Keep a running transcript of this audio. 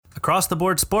Across the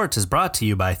Board Sports is brought to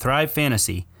you by Thrive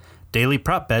Fantasy. Daily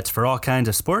prop bets for all kinds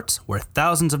of sports where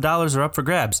thousands of dollars are up for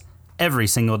grabs every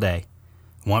single day.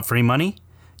 Want free money?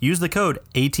 Use the code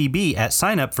ATB at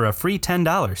sign-up for a free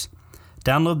 $10.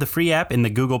 Download the free app in the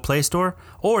Google Play Store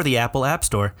or the Apple App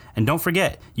Store, and don't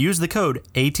forget, use the code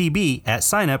ATB at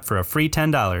sign-up for a free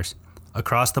 $10.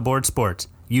 Across the Board Sports,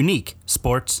 unique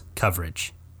sports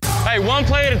coverage. Hey, one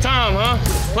play at a time, huh?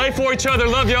 Play for each other,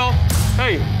 love y'all.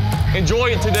 Hey, enjoy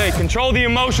it today. Control the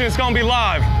emotion, it's gonna be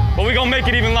live, but we're gonna make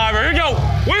it even liver. Here we go.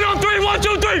 Win on three, 1,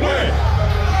 2, 3.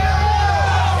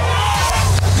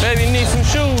 Baby, you need some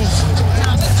shoes.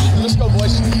 Let's go,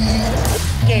 boys.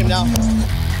 Game now.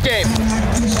 Game.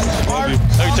 Love you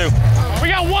too. We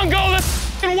got one goal,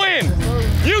 let's win.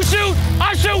 You shoot,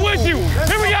 I shoot with you.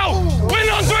 Here we go. Win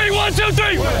on three, 1, 2,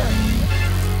 3.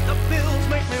 The Bills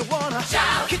make me wanna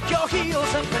shout. Kick your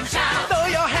heels up and shout. Throw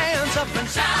your hands up and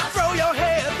shout. Throw your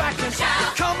head back and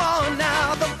shout. Come on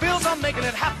now, the Bills are making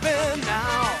it happen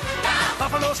now.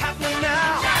 Buffalo's happening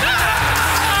now.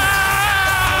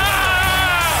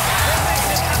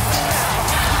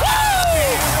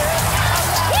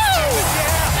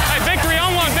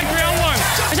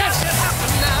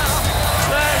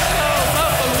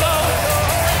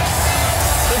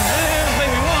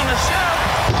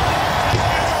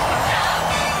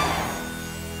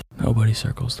 Nobody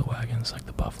circles the wagons like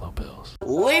the Buffalo Bills.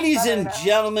 Ladies and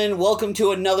gentlemen, welcome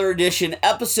to another edition,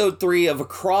 episode 3 of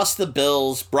Across the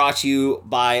Bills, brought to you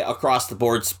by Across the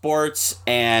Board Sports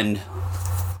and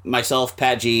myself,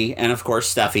 Pat G, and of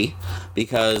course Steffi,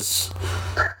 because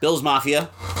Bills Mafia.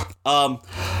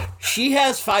 She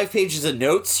has 5 pages of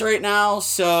notes right now,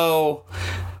 so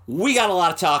we got a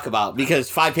lot to talk about because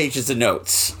 5 pages of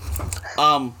notes.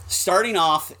 Starting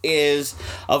off is,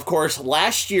 of course,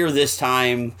 last year this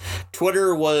time,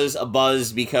 Twitter was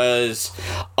abuzz because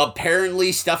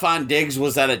apparently Stefon Diggs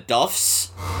was at a Duff's,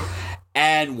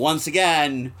 and once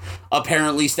again,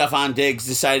 apparently Stefon Diggs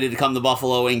decided to come to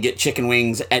Buffalo and get chicken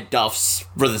wings at Duff's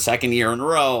for the second year in a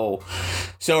row.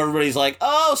 So everybody's like,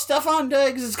 oh, Stefon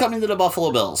Diggs is coming to the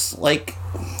Buffalo Bills. Like,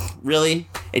 really?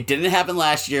 It didn't happen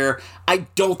last year. I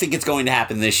don't think it's going to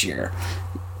happen this year.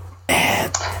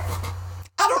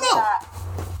 I don't know.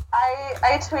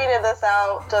 I tweeted this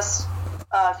out just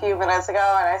a few minutes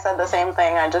ago, and I said the same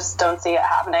thing. I just don't see it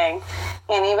happening.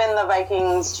 And even the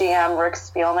Vikings GM, Rick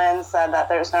Spielman, said that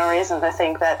there's no reason to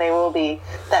think that he'll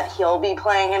be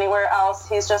playing anywhere else.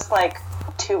 He's just like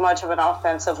too much of an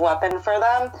offensive weapon for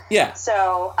them. Yeah.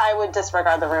 So I would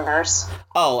disregard the rumors.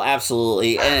 Oh,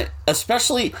 absolutely. And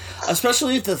especially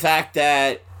with the fact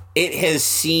that it has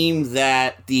seemed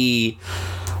that the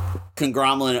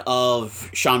conglomerate of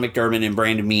Sean McDermott and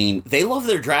Brandon Beane, they love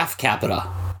their draft capita.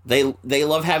 They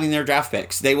love having their draft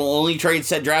picks. They will only trade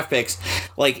said draft picks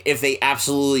like if they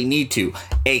absolutely need to,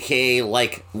 aka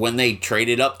like when they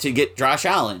traded up to get Josh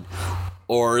Allen,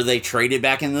 or they traded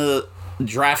back in the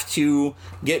draft to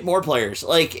get more players.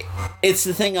 Like, it's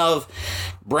the thing of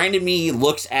Brandon Beane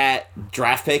looks at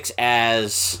draft picks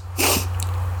as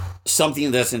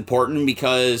something that's important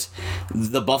because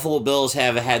the Buffalo Bills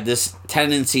have had this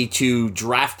tendency to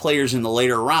draft players in the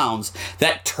later rounds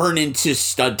that turn into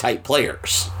stud-type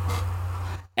players.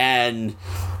 And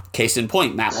case in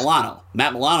point, Matt Milano.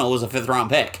 Matt Milano was a 5th-round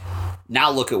pick.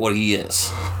 Now look at what he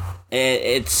is.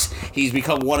 He's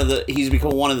become one of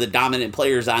the dominant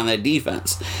players on that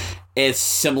defense. It's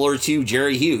similar to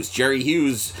Jerry Hughes. Jerry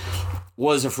Hughes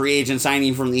was a free agent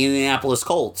signing from the Indianapolis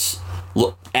Colts.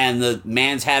 Look, and the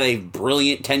man's had a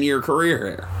brilliant 10-year career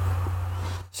here.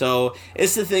 So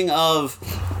it's the thing of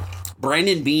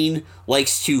Brandon Beane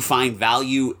likes to find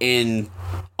value in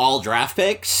all draft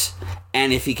picks,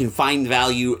 and if he can find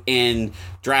value in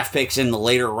draft picks in the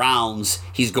later rounds,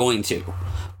 he's going to.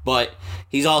 But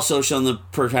he's also shown the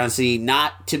propensity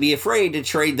not to be afraid to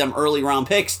trade them early round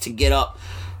picks to get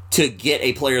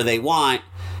a player they want,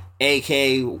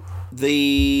 aka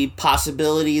the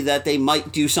possibility that they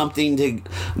might do something to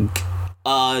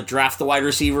draft the wide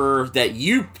receiver that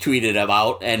you tweeted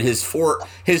about and his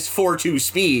 4.2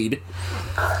 speed,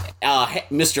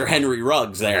 Mr. Henry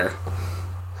Ruggs there.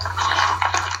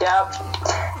 Yep.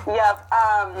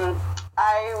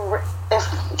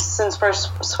 Since we're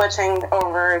switching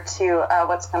over to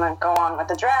what's going to go on with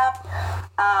the draft,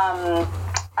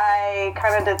 I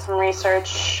kind of did some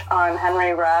research on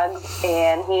Henry Ruggs,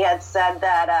 and he had said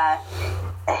that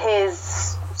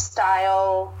his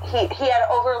style, he had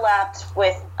overlapped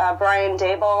with Brian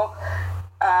Daboll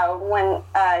when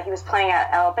he was playing at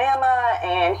Alabama,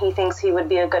 and he thinks he would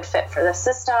be a good fit for the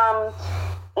system.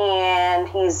 and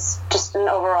he's just an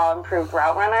overall improved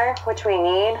route runner, which we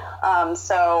need.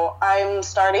 So I'm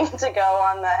starting to go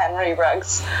on the Henry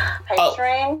Ruggs hype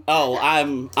train. Oh,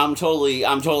 I'm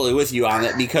totally with you on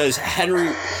it, because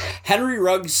Henry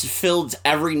Ruggs filled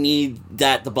every need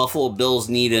that the Buffalo Bills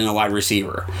need in a wide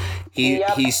receiver.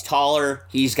 He's taller,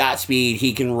 he's got speed,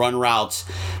 he can run routes.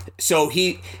 So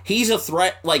he's a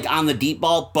threat like on the deep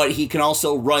ball, but he can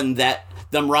also run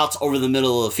them routes over the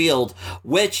middle of the field,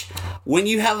 which when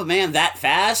you have a man that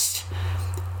fast,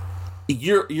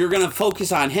 you're going to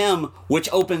focus on him, which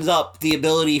opens up the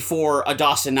ability for a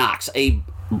Dawson Knox, a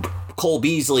Cole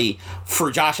Beasley, for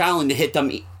Josh Allen to hit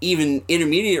them even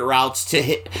intermediate routes to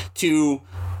hit to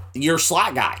your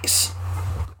slot guys.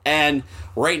 And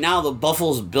right now, the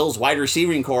Buffalo Bills wide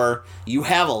receiving core, you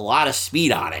have a lot of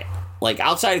speed on it. Like,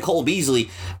 outside of Cole Beasley,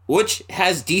 which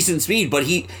has decent speed, but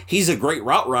he's a great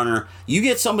route runner. You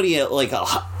get somebody like a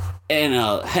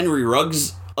Henry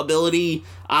Ruggs ability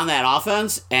on that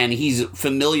offense, and he's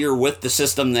familiar with the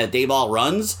system that Daboll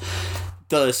runs,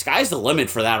 the sky's the limit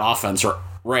for that offense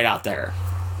right out there.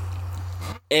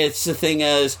 It's the thing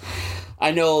is,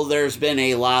 I know there's been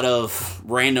a lot of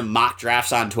random mock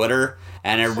drafts on Twitter,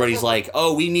 and everybody's like,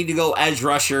 oh, we need to go edge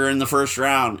rusher in the first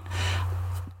round.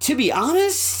 To be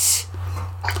honest,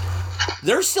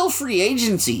 there's still free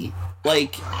agency.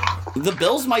 Like, the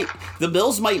Bills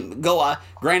might go out.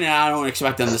 Granted, I don't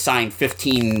expect them to sign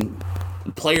 15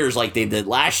 players like they did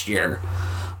last year,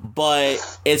 but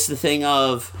it's the thing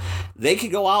of they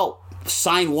could go out,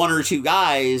 sign one or two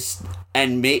guys,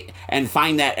 and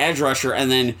find that edge rusher,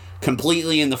 and then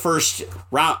completely in the first 2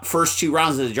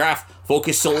 rounds of the draft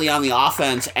focus solely on the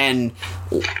offense and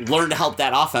learn to help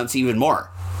that offense even more.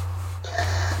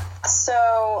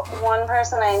 So one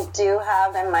person I do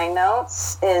have in my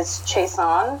notes is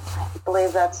Chason. I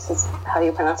believe that's how do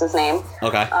you pronounce his name?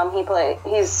 Okay.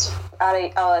 He's out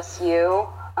of LSU.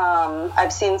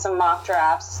 I've seen some mock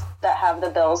drafts that have the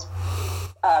Bills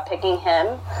picking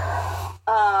him.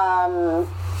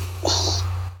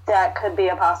 That could be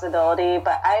a possibility,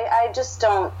 but I just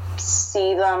don't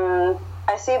see them.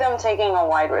 I see them taking a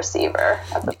wide receiver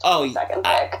at the second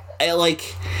pick.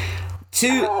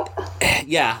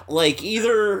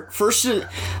 Either first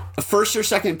or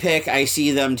second pick, I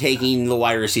see them taking the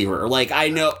wide receiver. Like, I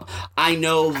know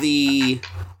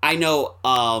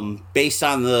based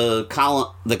on the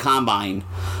combine,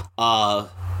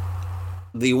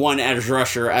 the one edge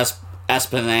rusher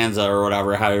Espinanza or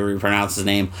whatever, however you pronounce his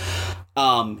name,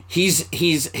 he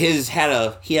had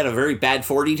a very bad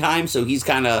 40 time, so he's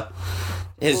kind of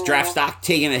his draft stock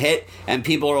taking a hit, and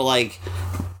people are like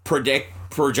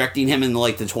projecting him in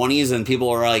like the 20s, and people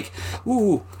are like,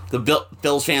 ooh, the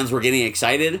Bills fans were getting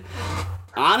excited.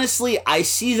 Honestly, I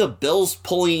see the Bills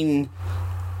pulling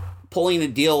a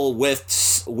deal with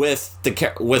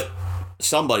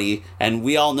somebody, and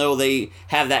we all know they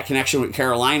have that connection with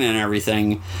Carolina and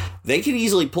everything. They could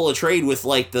easily pull a trade with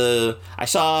like I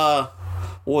saw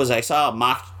a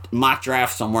mock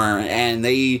draft somewhere, and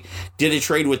they did a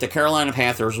trade with the Carolina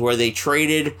Panthers where they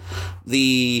traded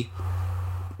the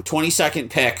 22nd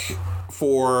pick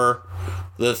for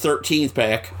the 13th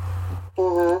pick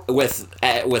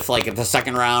with like the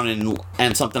second round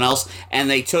and something else, and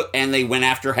they went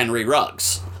after Henry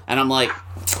Ruggs, and I'm like,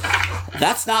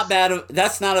 that's not bad.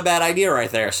 That's not a bad idea right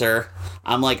there, sir.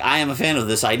 I'm like, I am a fan of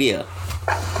this idea.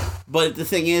 But the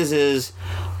thing is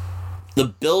the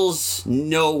Bills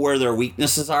know where their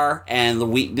weaknesses are, and the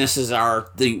weaknesses are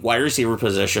the wide receiver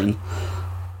position.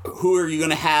 Who are you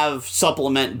going to have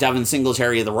supplement Devin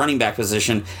Singletary at the running back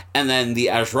position, and then the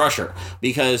edge rusher?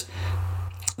 Because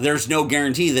there's no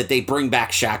guarantee that they bring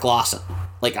back Shaq Lawson.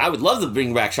 Like, I would love to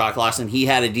bring back Shaq Lawson. He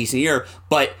had a decent year,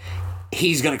 but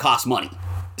he's going to cost money.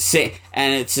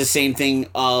 And it's the same thing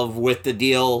with the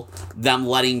deal, them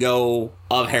letting go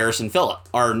of Harrison Phillips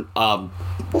or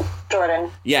Jordan.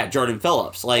 Yeah, Jordan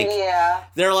Phillips. Like, yeah,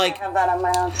 they're like, I have that on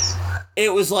my notes.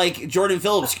 It was like Jordan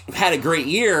Phillips had a great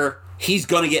year. He's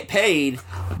going to get paid,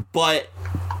 but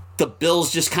the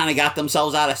Bills just kind of got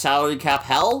themselves out of salary cap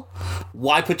hell.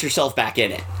 Why put yourself back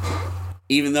in it?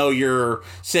 Even though you're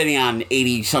sitting on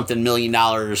 $80-something million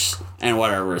and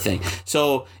whatever thing.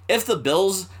 So if the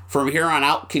Bills from here on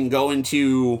out can go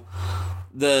into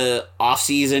the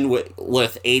offseason with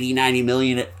 80-90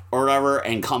 million or whatever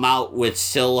and come out with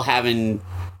still having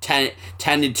 10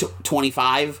 to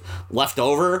 25 left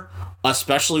over,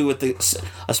 especially with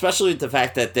the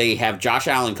fact that they have Josh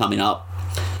Allen coming up,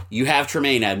 you have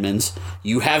Tremaine Edmonds,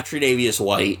 you have Tre'Davious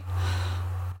White,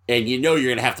 and you know you're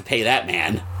going to have to pay that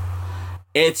man.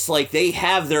 It's like they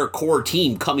have their core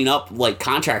team coming up, like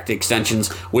contract extensions,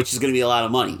 which is going to be a lot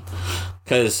of money.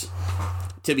 Because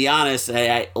to be honest,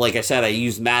 like I said, I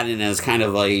use Madden as kind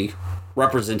of a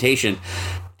representation.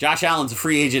 Josh Allen's a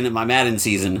free agent in my Madden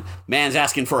season. Man's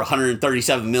asking for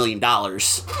 $137 million.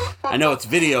 I know it's a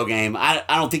video game. I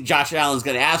don't think Josh Allen's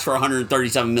going to ask for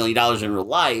 $137 million in real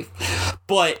life,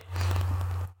 but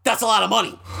that's a lot of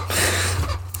money.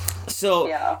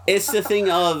 So it's the thing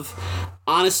of,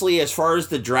 honestly, as far as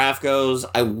the draft goes,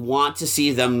 I want to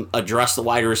see them address the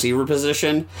wide receiver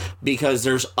position because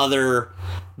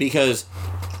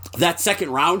that second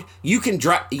round, you can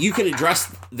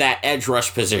address that edge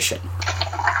rush position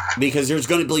because there's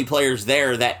going to be players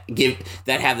there that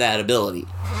have that ability.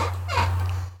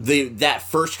 That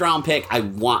first round pick, I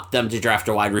want them to draft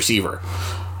a wide receiver.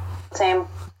 Same.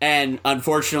 And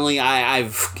unfortunately,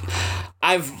 I've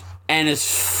and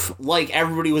it's like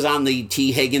everybody was on the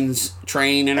T. Higgins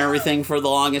train and everything for the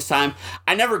longest time.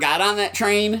 I never got on that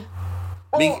train.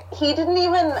 Well, he didn't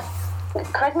even,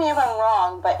 correct me if I'm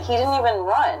wrong, but he didn't even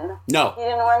run. No. He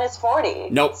didn't run his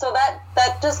 40. Nope. So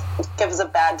that just gives a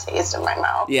bad taste in my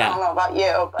mouth. Yeah. I don't know about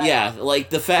you, but. Yeah,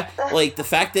 the fact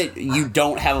that you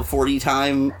don't have a 40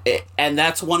 time, and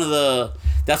that's one of the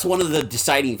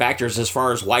deciding factors as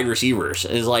far as wide receivers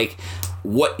is like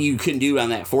what you can do on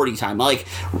that 40 time. Like,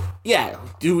 yeah,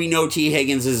 do we know T.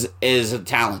 Higgins is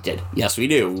talented? Yes, we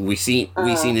do. We've seen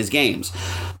his games.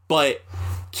 But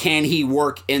can he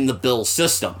work in the Bills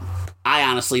system? I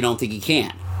honestly don't think he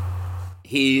can.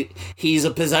 He's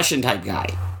a possession type guy.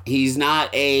 He's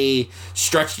not a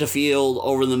stretch the field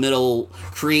over the middle,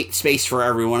 create space for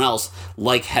everyone else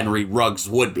like Henry Ruggs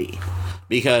would be.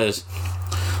 Because,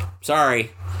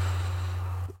 sorry,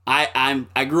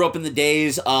 I grew up in the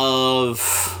days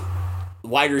of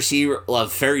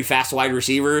very fast wide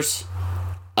receivers,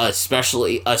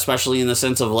 especially in the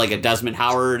sense of like a Desmond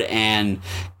Howard and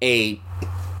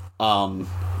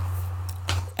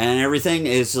and everything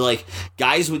is like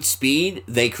guys with speed.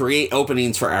 They create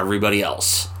openings for everybody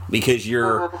else because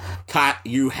you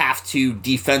have to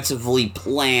defensively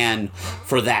plan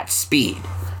for that speed.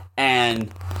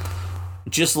 And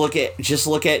just look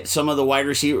at some of the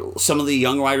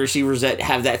young wide receivers that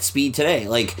have that speed today,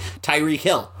 like Tyreek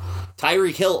Hill.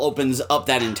 Tyreek Hill opens up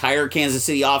that entire Kansas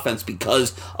City offense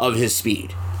because of his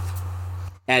speed,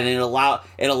 and it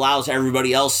allows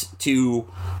everybody else to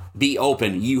be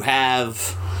open.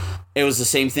 It was the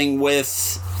same thing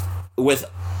with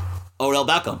Odell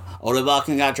Beckham. Odell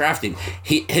Beckham got drafted.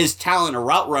 His talent of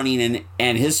route running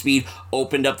and his speed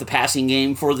opened up the passing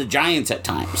game for the Giants at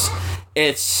times.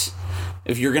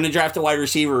 If you're going to draft a wide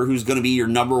receiver who's going to be your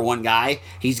number one guy,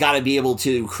 he's got to be able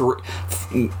to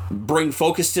bring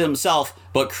focus to himself,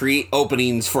 but create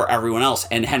openings for everyone else.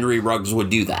 And Henry Ruggs would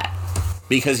do that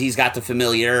because he's got the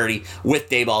familiarity with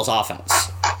Dayball's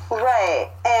offense. Right.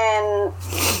 And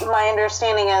my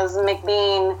understanding is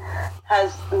McBean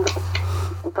has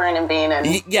Brandon Bean and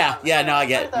no, I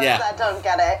get it. Yeah. That don't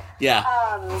get it. Yeah.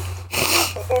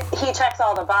 He checks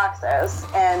all the boxes,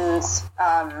 and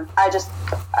I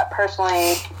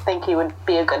personally think he would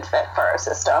be a good fit for our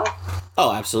system.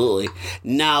 Oh, absolutely.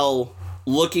 Now,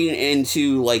 looking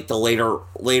into like the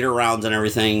later rounds and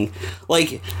everything,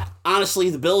 like honestly,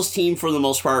 the Bills team for the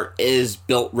most part is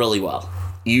built really well.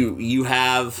 You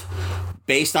have,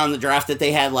 based on the draft that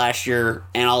they had last year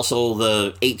and also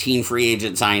the 18 free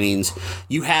agent signings,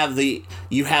 you have the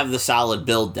solid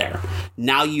build there.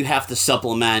 Now you have to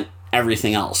supplement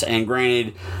everything else. And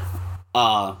granted,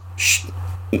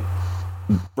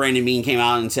 Brandon Bean came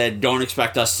out and said, "Don't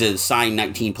expect us to sign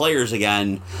 19 players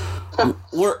again."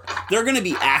 They're going to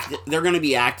be active. They're going to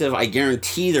be active. I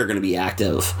guarantee they're going to be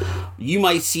active. You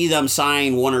might see them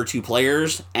sign one or two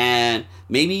players, and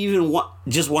maybe even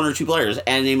just one or two players,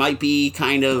 and they might be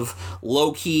kind of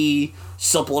low key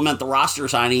supplement the roster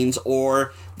signings,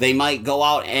 or they might go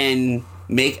out and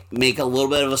make a little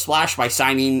bit of a splash by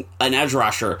signing an edge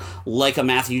rusher like a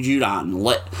Matthew Judon,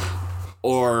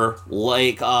 or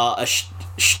like a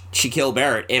Shaquille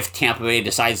Barrett if Tampa Bay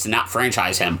decides to not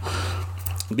franchise him.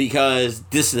 Because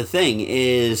this is the thing,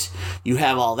 is you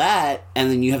have all that, and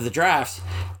then you have the draft,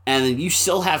 and then you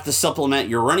still have to supplement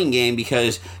your running game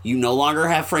because you no longer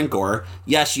have Frank Gore.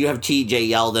 Yes, you have T.J.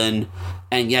 Yeldon,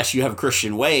 and yes, you have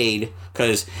Christian Wade,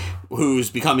 who's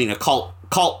becoming a cult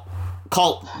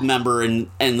member in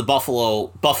the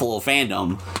Buffalo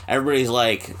fandom. Everybody's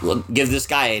like, give this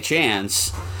guy a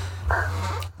chance.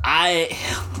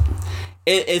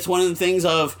 It's one of the things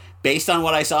of, based on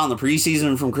what I saw in the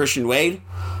preseason from Christian Wade,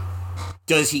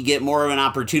 does he get more of an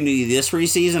opportunity this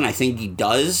preseason? I think he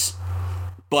does,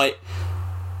 but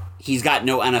he's got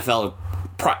no NFL.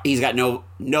 He's got no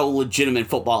legitimate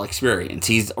football experience.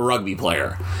 He's a rugby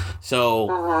player,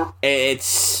 so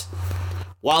it's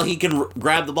while he can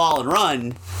grab the ball and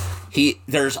run,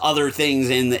 there's other things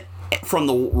from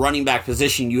the running back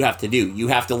position you have to do. You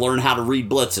have to learn how to read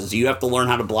blitzes. You have to learn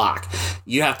how to block.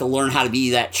 You have to learn how to be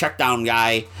that check down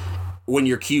guy when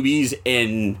your QB's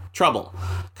in trouble.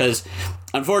 Because,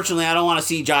 unfortunately, I don't want to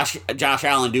see Josh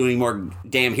Allen do any more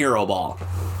damn hero ball.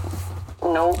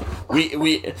 Nope.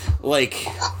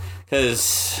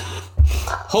 Because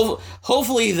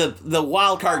hopefully the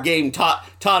wild card game taught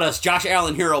us Josh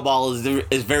Allen hero ball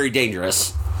is very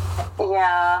dangerous.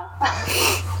 Yeah.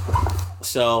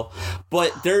 So,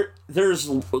 but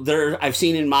I've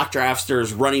seen in mock drafts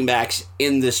there's running backs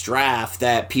in this draft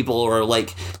that people are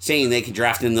like saying they could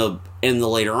draft in the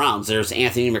later rounds. There's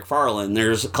Anthony McFarland.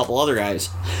 There's a couple other guys.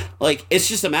 Like, it's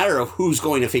just a matter of who's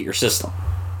going to fit your system.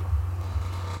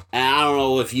 And I don't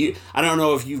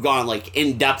know if you've gone like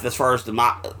in depth as far as the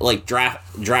mock, like draft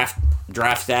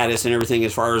status and everything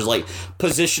as far as like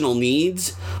positional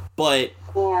needs, but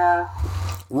yeah.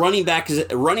 Running back,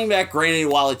 granted,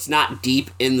 while it's not deep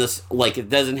in this, like it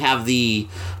doesn't have the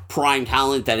prime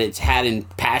talent that it's had in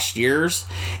past years,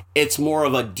 it's more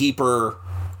of a deeper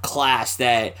class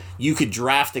that you could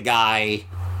draft a guy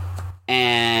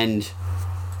and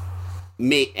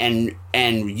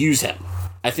use him.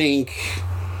 I think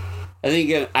in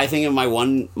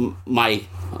I'm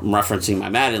referencing my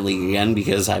Madden league again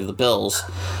because I have the Bills.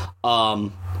 I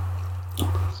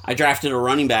drafted a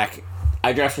running back,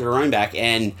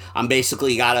 and I'm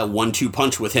basically got a 1-2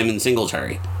 punch with him in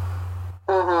Singletary.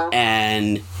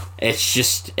 And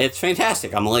it's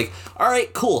fantastic. I'm like, all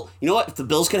right, cool. You know what? If the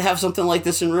Bills could have something like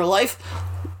this in real life,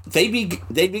 they'd be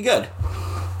good.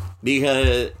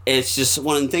 Because it's just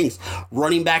one of the things.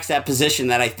 Running back's that position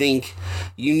that I think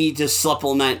you need to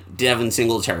supplement Devin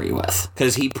Singletary with.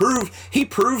 Because he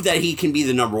proved that he can be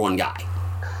the number one guy.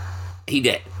 He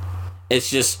did. It's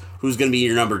just who's going to be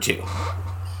your number two.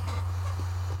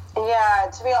 Yeah,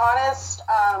 to be honest,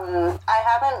 I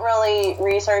haven't really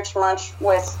researched much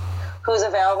with who's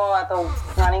available at the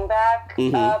running back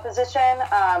position.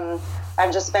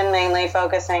 I've just been mainly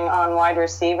focusing on wide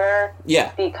receiver.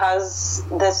 Yeah. Because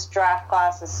this draft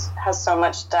class has so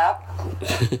much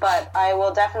depth. But I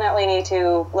will definitely need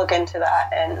to look into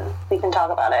that, and we can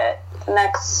talk about it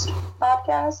next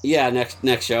podcast. Yeah,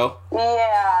 next show.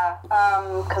 Yeah,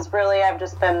 because really I've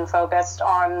just been focused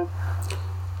on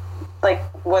like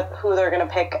who they're gonna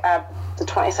pick at the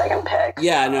 22nd pick.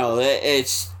 Yeah, no,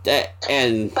 it's that,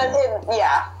 and but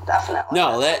yeah, definitely.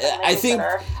 No, I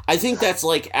think that's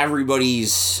like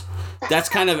everybody's. That's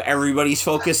kind of everybody's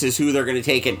focus is who they're going to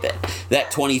take at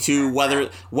that 22. Whether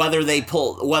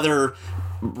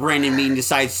Brandon Beane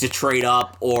decides to trade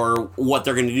up or what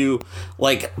they're going to do,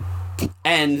 like.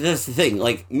 And that's the thing,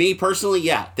 like, me personally,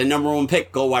 yeah, the number one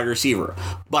pick, go wide receiver.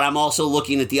 But I'm also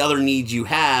looking at the other needs you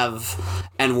have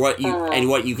and what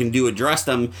you can do address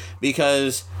them,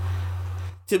 because,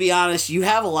 to be honest, you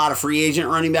have a lot of free agent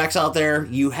running backs out there.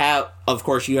 You have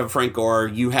Frank Gore,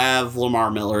 you have Lamar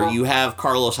Miller, you have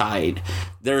Carlos Hyde.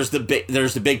 There's the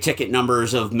big ticket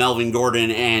numbers of Melvin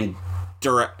Gordon and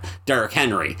Derrick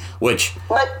Henry, which.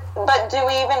 But do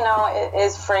we even know,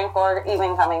 is Frank Gore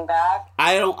even coming back?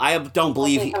 I don't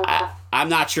believe I'm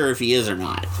not sure if he is or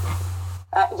not.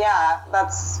 Yeah,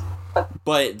 that's.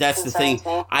 But that's the thing.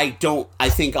 I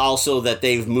think also that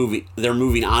they're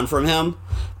moving on from him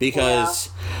because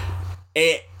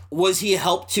was he a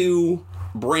help to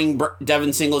bring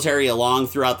Devin Singletary along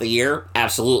throughout the year?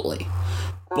 Absolutely,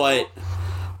 but.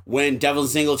 When Devin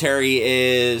Singletary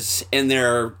is in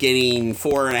there getting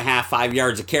 4.5, 5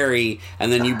 yards a carry,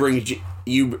 and then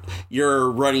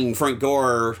you're running Frank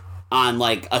Gore on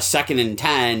like a 2nd and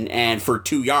 10 and for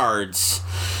 2 yards,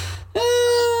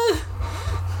 it's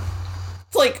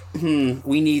like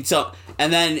we need some.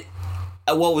 And then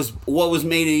what was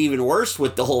made it even worse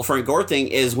with the whole Frank Gore thing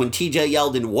is when T.J.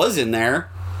 Yeldon was in there,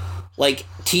 like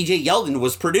T.J. Yeldon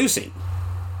was producing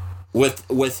with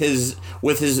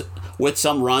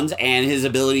some runs and his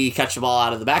ability to catch the ball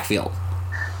out of the backfield.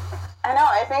 I know.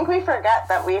 I think we forget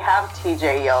that we have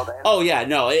T.J. Yeldon. Oh yeah,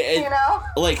 no.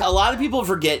 Like a lot of people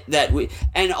forget that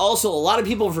and also a lot of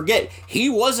people forget he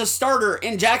was a starter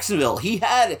in Jacksonville. He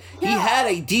had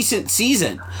a decent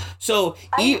season. So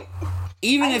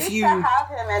even if you have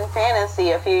him in fantasy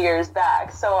a few years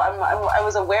back, so I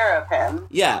was aware of him.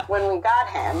 Yeah. When we got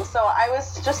him, so I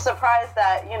was just surprised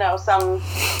that some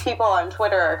people on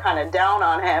Twitter are kind of down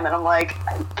on him, and I'm like,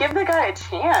 give the guy a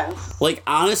chance. Like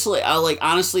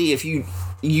honestly, if you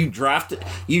draft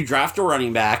a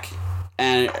running back,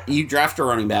 and you draft a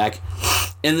running back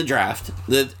in the draft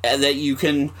that you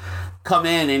can come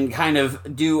in and kind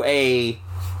of do a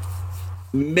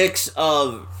mix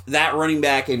of that running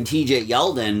back and T.J.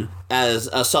 Yeldon as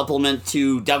a supplement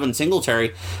to Devin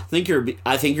Singletary,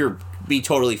 I think you're be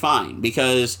totally fine,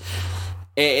 because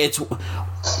it's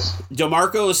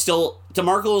DeMarco is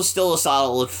still a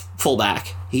solid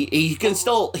fullback. He can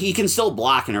still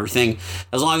block and everything,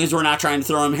 as long as we're not trying to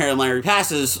throw him Hail Mary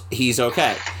passes. He's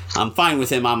okay. I'm fine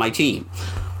with him on my team.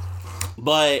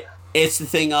 But it's the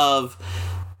thing of,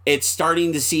 it's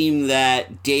starting to seem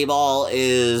that Daboll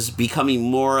is becoming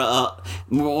more of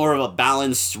a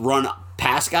balanced run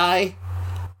pass guy,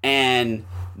 and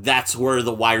that's where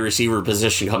the wide receiver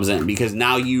position comes in, because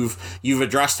now you've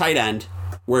addressed tight end,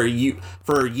 where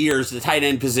for years the tight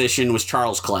end position was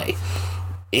Charles Clay.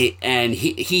 And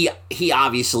he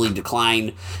obviously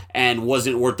declined and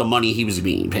wasn't worth the money he was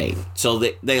being paid, so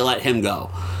they let him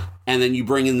go. And then you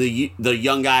bring in the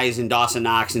young guys in Dawson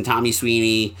Knox and Tommy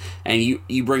Sweeney, and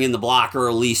you bring in the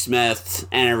blocker Lee Smith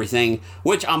and everything,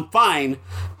 which I'm fine.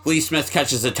 Lee Smith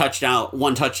catches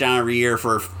one touchdown every year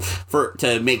for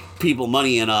to make people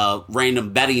money in a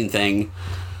random betting thing.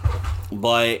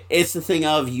 But it's the thing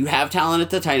of, you have talent at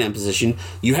the tight end position,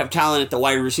 you have talent at the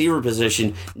wide receiver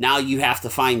position. Now you have to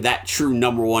find that true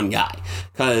number one guy.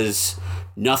 Because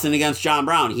nothing against John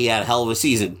Brown, he had a hell of a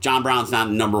season. John Brown's not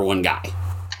a number one guy.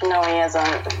 No, he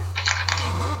isn't.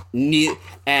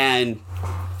 And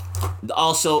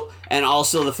also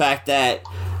the fact that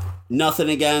nothing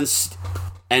against,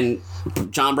 and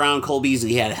John Brown, Cole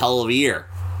Beasley had a hell of a year,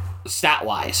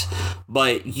 stat-wise.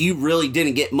 But you really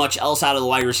didn't get much else out of the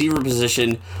wide receiver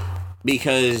position,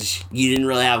 because you didn't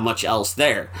really have much else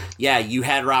there. Yeah, you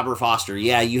had Robert Foster.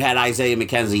 Yeah, you had Isaiah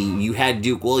McKenzie. You had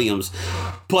Duke Williams.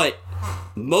 But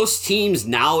most teams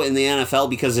now in the NFL,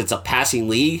 because it's a passing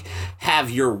league,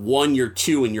 have your 1, your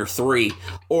 2, and your 3.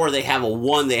 Or they have a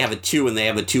 1, they have a 2, and they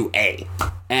have a 2A.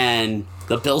 And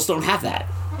the Bills don't have that.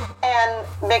 And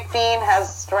McBean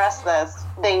has stressed this.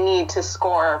 They need to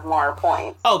score more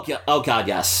points. Oh God,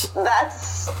 yes.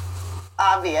 That's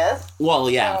obvious.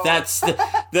 Well, yeah, so that's the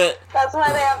that's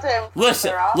why they have to improve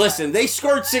their offense. Listen, they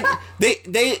scored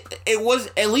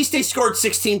at least they scored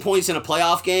 16 points in a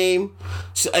playoff game.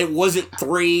 So it wasn't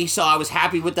 3, so I was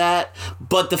happy with that.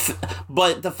 But the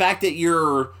fact that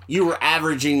you were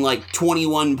averaging like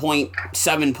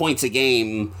 21.7 points a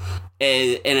game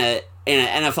in an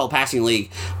NFL passing league,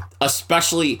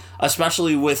 especially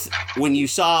with when you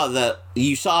saw the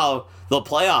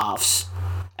playoffs,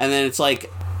 and then it's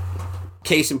like,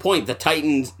 case in point, the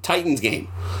Titans game.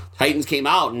 Titans came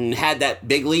out and had that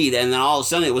big lead, and then all of a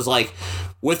sudden it was like,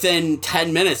 within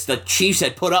 10 minutes, the Chiefs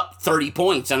had put up 30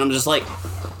 points, and I'm just like,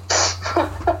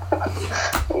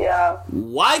 yeah.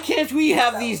 Why can't we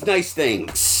have these nice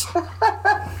things?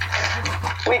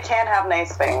 We can have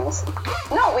nice things.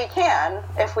 No, we can,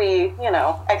 if we,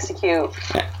 execute.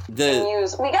 We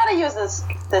got to use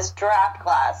this draft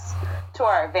class to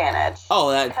our advantage.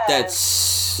 Oh,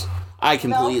 that's... I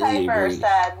completely agree. Mel Kiper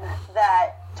said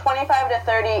that 25 to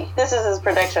 30, this is his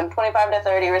prediction, 25 to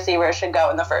 30 receivers should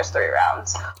go in the first 3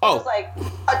 rounds. Which is like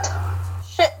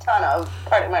shit ton of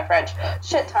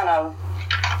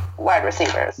wide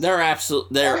receivers. There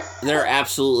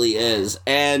absolutely is.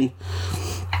 And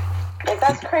like,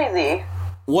 that's crazy.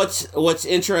 What's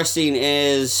interesting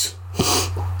is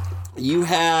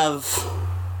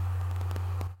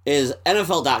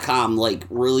NFL.com like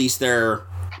released their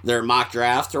mock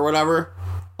draft or whatever.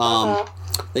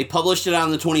 They published it on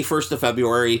the 21st of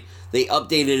February. They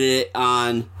updated it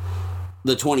on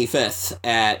the 25th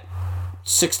at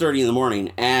 6:30 in the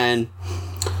morning. And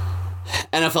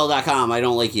NFL.com, I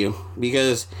don't like you,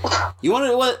 because you want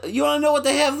to know what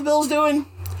they have the Bills doing?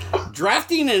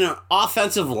 Drafting an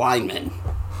offensive lineman.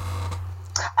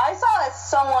 I saw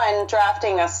someone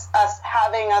drafting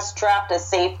having us draft a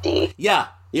safety. Yeah.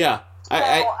 So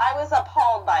I was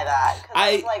appalled by that, because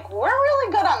I was like, we're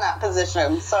really good on that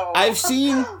position. So I've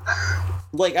seen,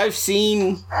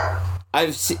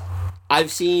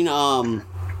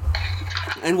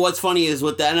 and what's funny is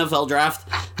with the NFL draft,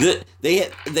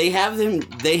 they have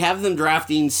them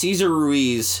drafting Cesar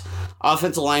Ruiz,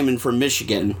 offensive lineman from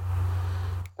Michigan.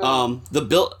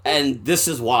 And this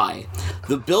is why.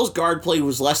 The Bills' guard play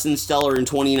was less than stellar in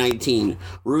 2019.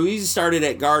 Ruiz started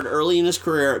at guard early in his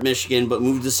career at Michigan, but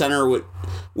moved to center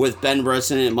with Ben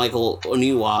Bresson and Michael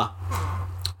Onyewa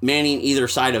manning either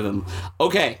side of him.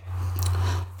 Okay,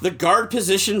 the guard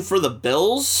position for the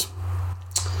Bills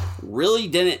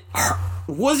wasn't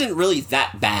really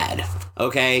that bad.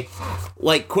 Okay,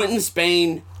 like Quentin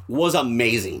Spain was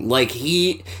amazing. Like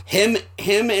him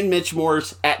and Mitch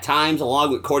Morse at times,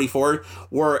 along with Cody Ford,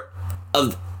 were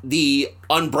of the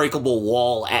unbreakable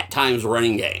wall at times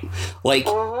running game. Like,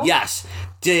 yes,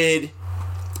 did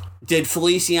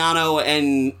Feliciano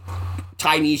and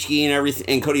Ty Nishiki and everything,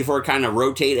 and Cody Ford kind of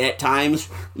rotate at times.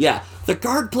 Yeah, the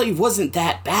guard play wasn't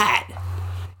that bad.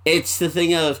 It's the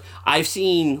thing of, I've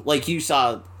seen, like you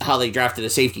saw how they drafted a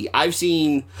safety. I've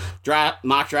seen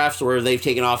mock drafts where they've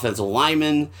taken offensive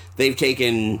linemen, they've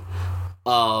taken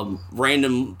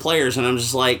random players, and I'm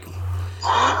just like,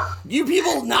 you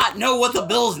people not know what the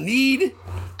Bills need?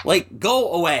 Like,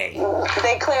 go away.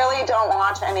 They clearly don't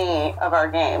watch any of our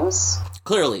games.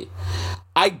 Clearly.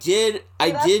 That's the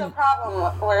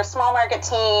problem. We're a small market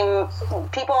team.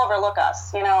 People overlook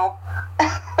us, you know?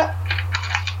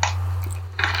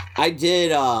 I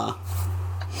did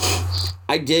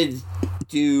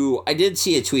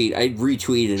see a tweet. I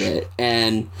retweeted it,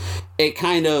 and it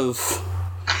kind of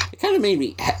made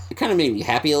me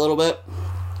happy a little bit.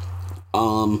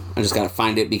 I just gotta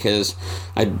find it because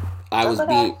I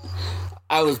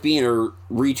was being a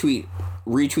retweet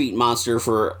monster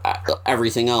for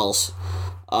everything else.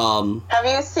 Have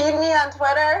you seen me on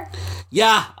Twitter?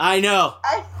 Yeah, I know.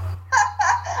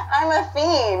 I'm a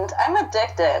fiend. I'm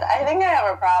addicted. I think I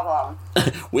have a problem.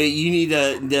 Wait, you need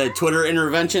the Twitter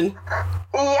intervention?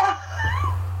 Yeah.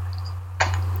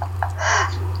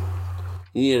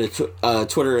 You need a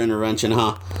Twitter intervention,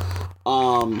 huh?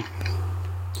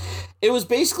 It was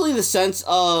basically the sense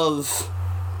of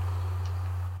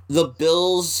the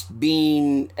Bills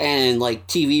being, and like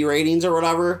TV ratings or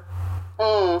whatever.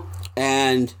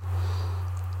 And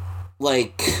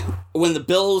like when the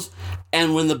Bills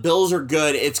are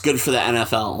good, it's good for the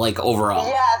NFL, like overall.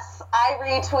 Yes, I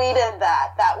retweeted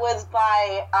that. That was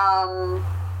by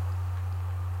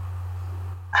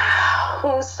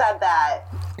who said that?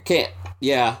 I can't.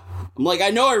 Yeah. I'm like, I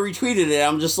know I retweeted it.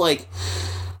 I'm just like,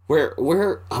 where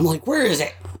is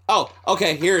it? Oh,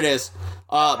 okay, here it is.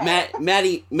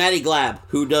 Maddie Glab,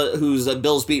 who's a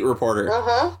Bills beat reporter.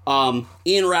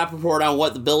 Ian Rappaport on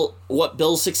what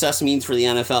Bills' success means for the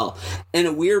NFL. In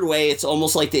a weird way, it's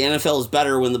almost like the NFL is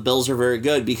better when the Bills are very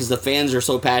good because the fans are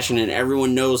so passionate and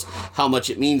everyone knows how much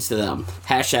it means to them.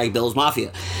 # Bills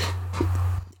Mafia.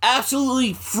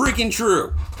 Absolutely freaking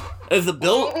true. If the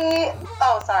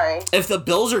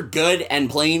Bills are good and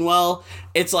playing well,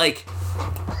 it's like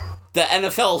the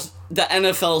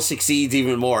NFL succeeds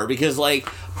even more because, like,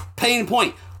 plain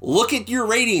point, look at your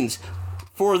ratings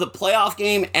for the playoff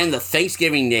game and the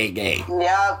Thanksgiving Day game.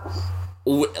 Yep.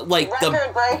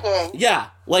 Record breaking. Yeah,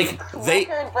 like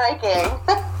record breaking.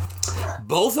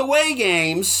 Both away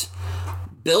games,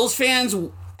 Bills fans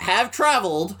have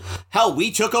traveled. Hell,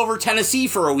 we took over Tennessee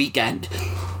for a weekend.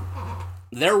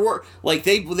 There were, like,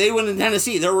 they went to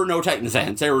Tennessee. There were no Titans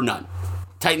fans. There were none.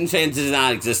 Titans fans did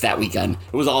not exist that weekend.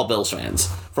 It was all Bills fans,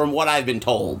 from what I've been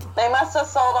told. They must have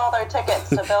sold all their tickets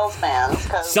to Bills fans.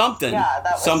 Something. Yeah,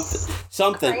 that was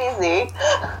something crazy.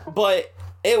 But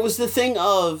it was the thing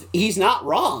of, he's not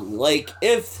wrong. Like,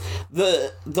 if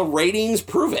the ratings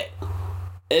prove it.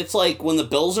 It's like when the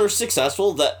Bills are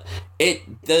successful, that it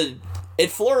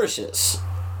flourishes.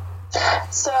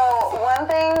 So, one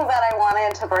thing that I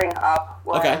wanted to bring up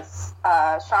was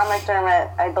Sean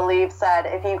McDermott, I believe, said,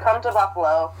 if you come to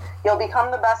Buffalo, you'll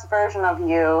become the best version of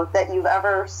you that you've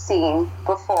ever seen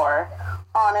before,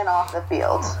 on and off the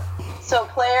field. So,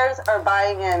 players are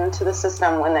buying into the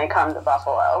system when they come to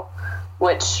Buffalo,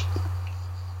 which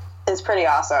is pretty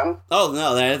awesome. Oh,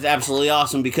 no, that's absolutely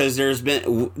awesome because there's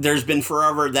been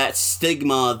forever that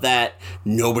stigma that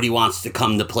nobody wants to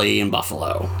come to play in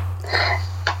Buffalo.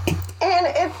 And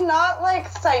it's not like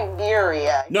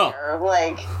Siberia here.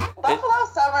 Like, Buffalo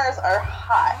summers are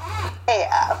hot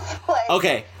AF. Like,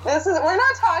 okay. We're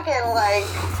not talking like,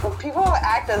 people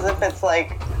act as if it's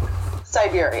like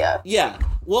Siberia. Yeah.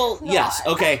 Well, yes.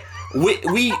 Okay.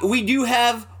 We do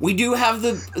have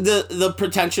the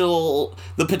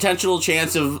potential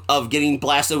chance of getting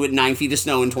blasted with 9 feet of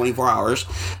snow in 24 hours.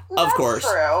 Of course.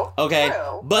 True. Okay.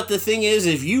 True. But the thing is,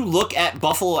 if you look at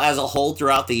Buffalo as a whole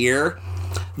throughout the year,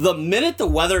 the minute the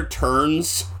weather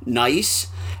turns nice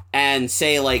and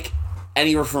say like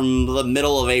anywhere from the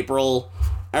middle of April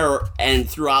and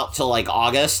throughout till like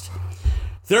August,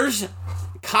 there's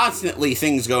constantly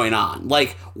things going on.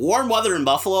 Like warm weather in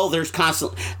Buffalo, there's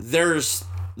festivals,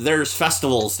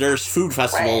 there's food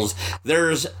festivals, right.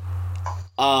 there's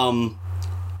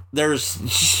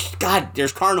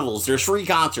carnivals, there's free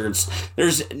concerts,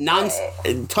 there's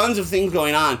tons of things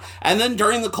going on. And then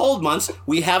during the cold months,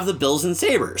 we have the Bills and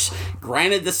Sabres.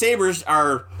 Granted, the Sabres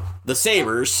are the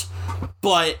Sabres,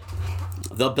 but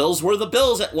the Bills were the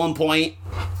Bills at one point.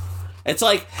 It's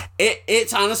like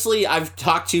it's honestly, I've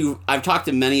talked to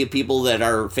many people that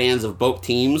are fans of both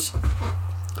teams,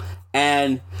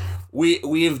 and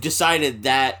we have decided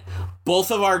that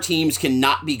both of our teams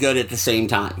cannot be good at the same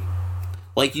time.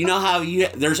 Like, you know how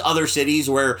there's other cities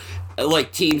where,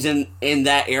 like, teams in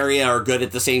that area are good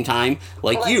at the same time?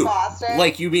 Like you. Boston?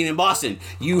 Like you being in Boston.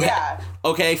 Yeah.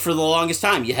 Okay, for the longest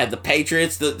time, you had the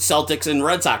Patriots, the Celtics, and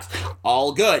Red Sox.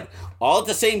 All good. All at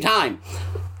the same time.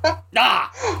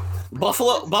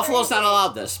 Buffalo's not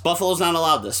allowed this. Buffalo's not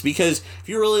allowed this. Because if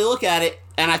you really look at it,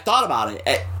 and I thought about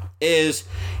it, is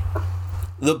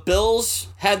the Bills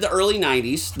had the early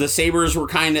 90s. The Sabres were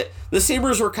kind of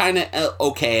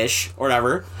okayish or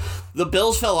whatever. The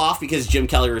Bills fell off because Jim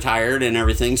Kelly retired and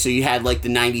everything, so you had like the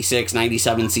 96,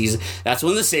 97 season. That's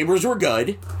when the Sabres were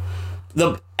good.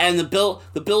 The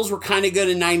Bills were kind of good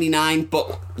in 99,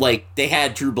 but like they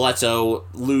had Drew Bledsoe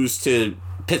lose to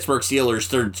Pittsburgh Steelers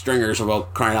third stringers,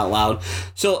 about crying out loud.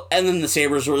 So, and then the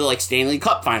Sabres were like Stanley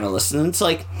Cup finalists, and it's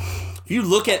like, if you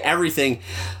look at everything,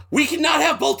 we cannot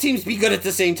have both teams be good at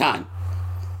the same time.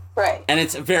 Right. And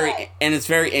it's very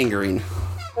angering.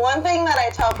 One thing that I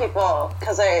tell people,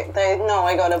 because they know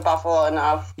I go to Buffalo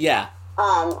enough. Yeah.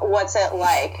 What's it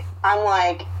like? I'm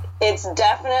like, it's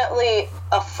definitely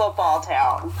a football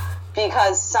town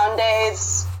because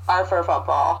Sundays are for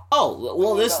football. Oh,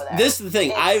 well, this is the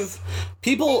thing. It's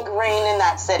people ingrained in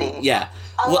that city. Yeah.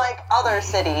 Unlike other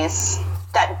cities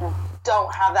that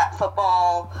don't have that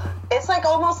football. It's like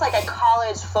almost like a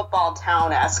college football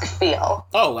town-esque feel.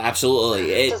 Oh,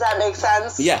 absolutely. Does that make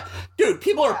sense? Yeah. Dude,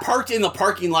 people are parked in the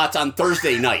parking lots on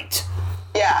Thursday night.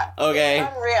 Yeah. Okay.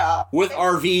 It's unreal. With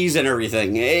RVs and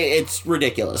everything. It's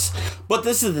ridiculous. But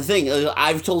this is the thing.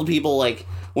 I've told people, like,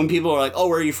 when people are like, oh,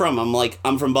 where are you from? I'm like,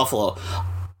 I'm from Buffalo.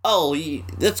 Oh,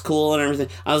 that's cool and everything.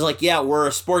 I was like, yeah, we're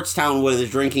a sports town with a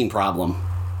drinking problem.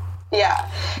 Yeah.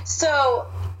 So,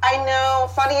 I know,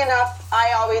 funny enough,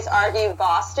 I always argue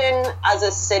Boston as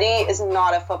a city is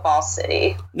not a football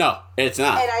city. No, it's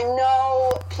not. And I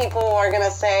know people are going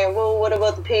to say, well, what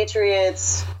about the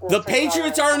Patriots? The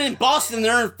Patriots aren't in Boston,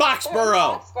 they're in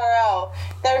Foxborough.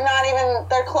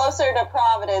 They're closer to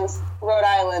Providence, Rhode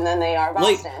Island than they are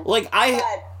Boston.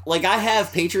 I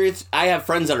have Patriots, I have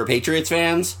friends that are Patriots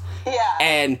fans. Yeah.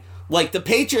 And, like, the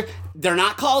Patriots, they're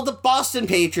not called the Boston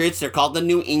Patriots, they're called the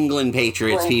New England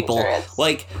Patriots, people. Patriots.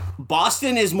 Like,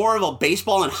 Boston is more of a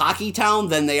baseball and hockey town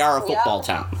than they are a football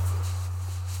town.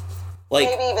 Like,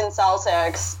 maybe even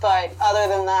Celtics, but other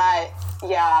than that,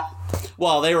 yeah.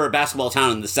 Well, they were a basketball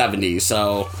town in the 70s,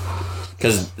 so...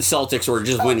 Because the Celtics were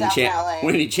just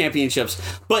winning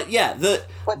championships. But, yeah,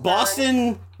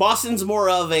 Boston's more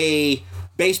of a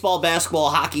baseball, basketball,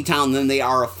 hockey town than they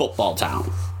are a football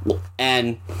town.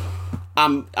 And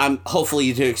I'm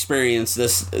hopefully to experience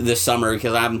this summer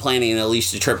because I'm planning at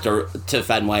least a trip to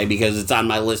Fenway because it's on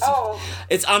my list.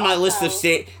 It's on my list of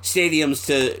stadiums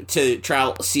to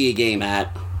travel see a game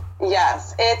at.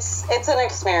 Yes, it's an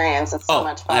experience. It's so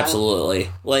much fun.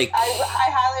 Absolutely. Like I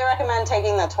highly recommend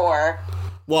taking the tour.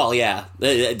 Well, yeah,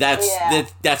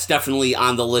 that's definitely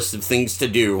on the list of things to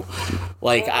do.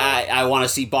 Like I want to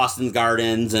see Boston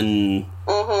Gardens and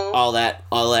all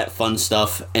that fun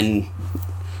stuff and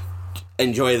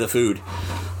enjoy the food.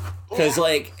 Because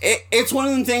like it's one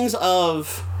of the things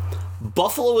of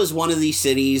Buffalo is one of these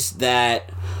cities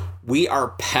that we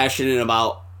are passionate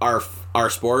about our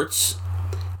sports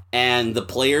and the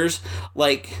players.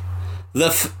 Like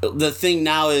the thing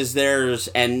now is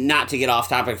and not to get off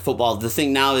topic of football, the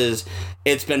thing now is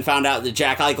it's been found out that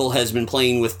Jack Eichel has been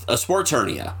playing with a sports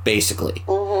hernia, basically.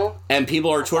 And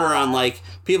people are on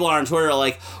Twitter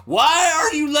like, why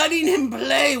are you letting him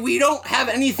play? We don't have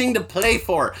anything to play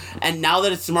for. And now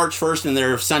that it's March 1st and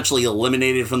they're essentially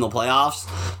eliminated from the playoffs,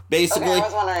 basically. Okay, I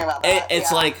was wondering about that.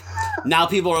 It's like, now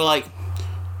people are like,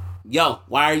 yo,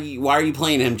 why are you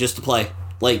playing him just to play?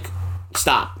 Like,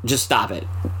 just stop it.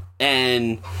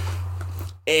 And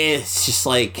it's just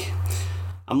like,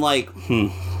 I'm like,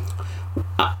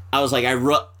 I was like,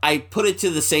 I put it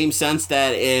to the same sense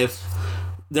that if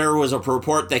there was a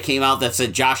report that came out that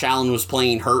said Josh Allen was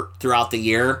playing hurt throughout the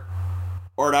year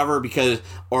or whatever because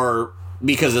of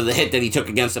the hit that he took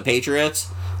against the Patriots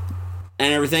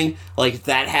and everything, like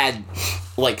that had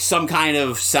like some kind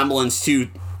of semblance to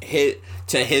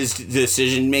his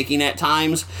decision making at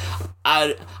times,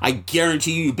 I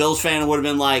guarantee you Bills fan would have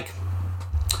been like,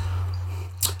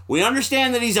 we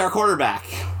understand that he's our quarterback,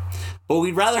 but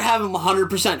we'd rather have him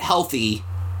 100% healthy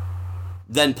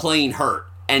than playing hurt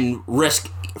and risk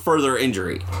further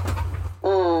injury.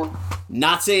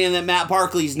 Not saying that Matt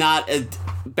Barkley's not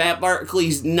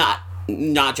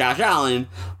Josh Allen,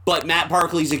 but Matt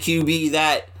Barkley's a QB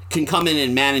that can come in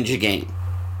and manage a game.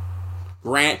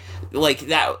 Like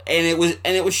that, and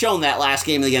it was shown that last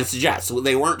game against the Jets.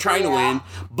 They weren't trying to win,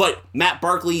 but Matt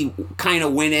Barkley kind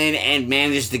of went in and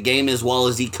managed the game as well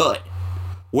as he could.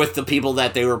 with the people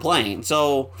that they were playing.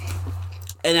 So,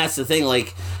 and that's the thing,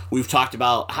 like, we've talked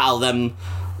about how them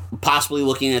possibly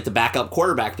looking at the backup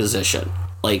quarterback position.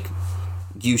 Like,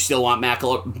 do you still want Matt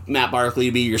Barkley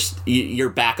to be your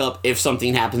backup if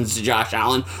something happens to Josh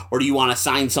Allen? Or do you want to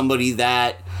sign somebody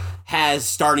that has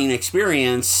starting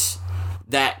experience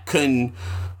that can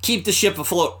keep the ship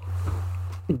afloat?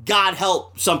 God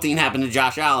help something happen to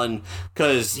Josh Allen,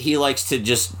 because he likes to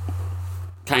just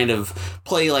kind of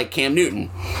play like Cam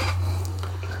Newton.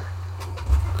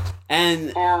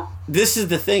 And this is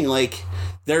the thing, like,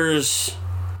 I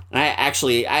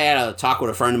had a talk with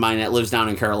a friend of mine that lives down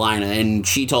in Carolina, and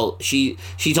she told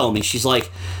me, she's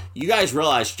like, you guys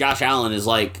realize Josh Allen is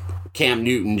like Cam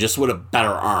Newton, just with a better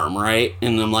arm, right?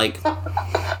 And I'm like,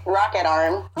 rocket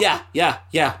arm. Yeah.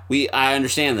 I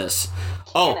understand this.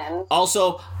 Cannon.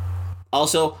 Oh,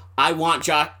 also, I want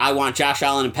Josh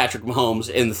Allen and Patrick Mahomes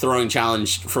in the throwing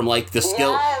challenge from like the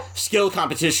skill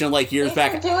competition like years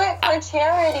back. Do it for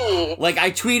charity. Like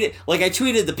I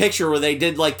tweeted the picture where they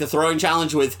did like the throwing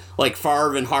challenge with like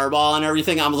Favre and Harbaugh and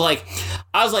everything. I was like,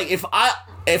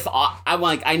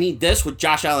 I need this with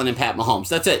Josh Allen and Pat Mahomes.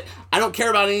 That's it. I don't care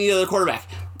about any other quarterback.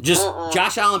 Just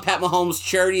Josh Allen, Pat Mahomes,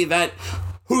 charity event.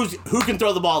 Who can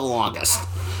throw the ball the longest?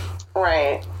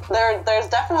 Right. There's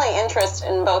definitely interest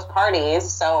in both parties,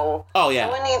 so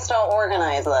someone needs to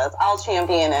organize this. I'll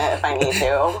champion it if I need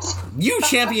to. You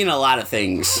champion a lot of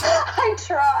things. I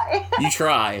try. You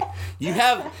try. You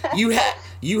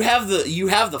have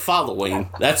the following.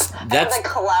 That's the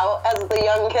clout, as the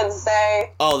young kids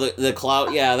say. Oh, the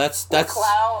clout. Yeah, that's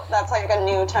clout. That's like a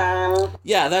new term.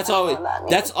 Yeah, that's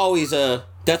always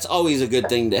a good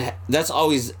thing to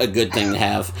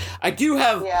have. I do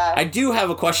have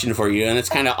a question for you, and it's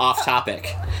kind of off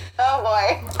topic. Oh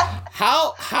boy.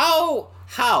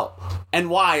 How and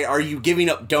why are you giving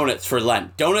up donuts for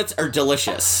Lent? Donuts are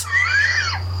delicious.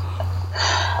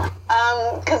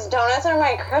 Because donuts are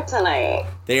my kryptonite.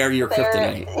 They are your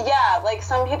kryptonite. Yeah, like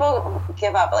some people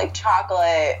give up like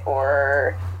chocolate,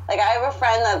 or like I have a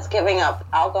friend that's giving up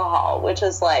alcohol, which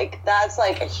is like, that's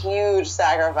like a huge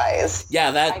sacrifice.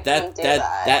 Yeah, that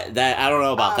I don't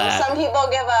know about that. Some people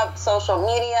give up social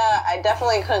media. I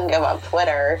definitely couldn't give up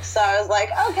Twitter. So I was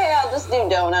like, okay, I'll just do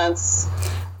donuts.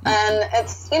 And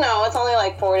it's only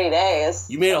like 40 days.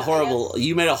 You made a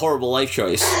horrible life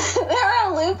choice. There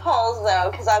are loopholes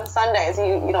though, because on Sundays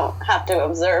you don't have to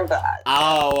observe that.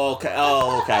 Oh, okay.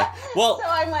 Well, so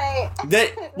I might.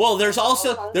 There's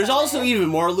also even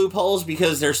more loopholes,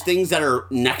 because there's things that are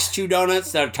next to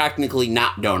donuts that are technically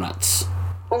not donuts.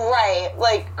 Right,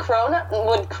 like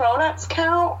would cronuts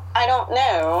count? I don't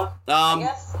know. I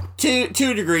guess to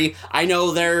a degree. I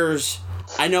know there's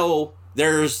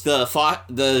the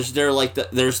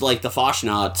Fosh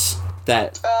nuts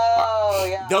that. Oh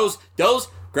yeah. Those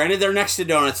granted, they're next to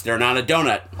donuts. They're not a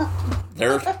donut.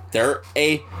 They're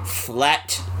a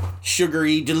flat,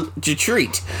 sugary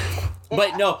treat.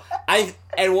 But no,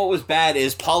 and what was bad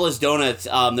is Paula's Donuts.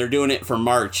 They're doing it for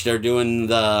March. They're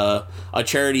doing a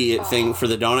charity thing for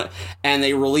the donut, and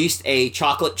they released a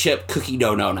chocolate chip cookie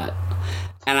dough donut.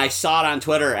 And I saw it on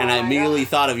Twitter, and I immediately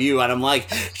thought of you, and I'm like,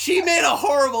 she made a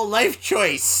horrible life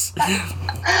choice.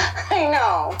 I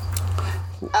know.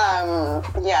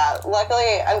 Yeah,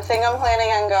 luckily, I think I'm planning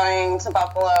on going to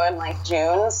Buffalo in like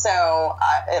June, so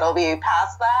it'll be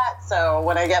past that. So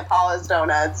when I get Paula's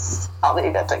Donuts, I'll be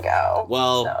good to go.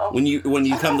 Well, when you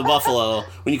come to Buffalo,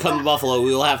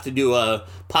 we will have to do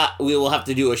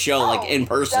a show like in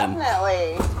person.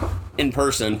 Definitely. In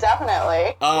person.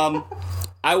 Definitely.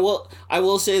 I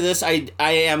will say this. I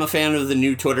am a fan of the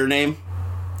new Twitter name,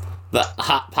 the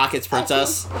Hot Pockets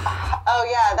Princess. Oh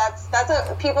yeah,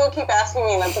 people keep asking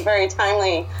me. That's a very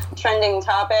timely, trending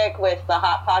topic with the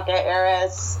Hot Pocket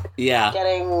heiress. Yeah.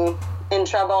 Getting in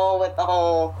trouble with the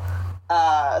whole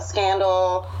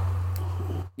scandal.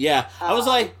 Yeah, I was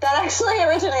like, that actually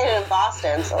originated in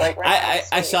Boston. So like,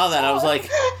 I saw that. I was like,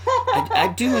 I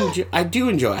do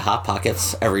enjoy Hot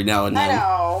Pockets every now and then. I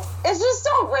know, it's just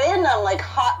so random. Like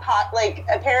like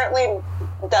apparently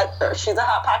that she's a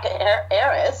Hot Pocket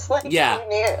heiress. Like, yeah, who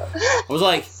knew? I was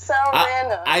like, so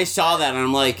random. I saw that and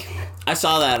I'm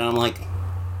like,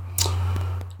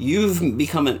 you've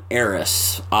become an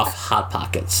heiress off Hot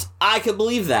Pockets. I could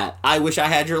believe that. I wish I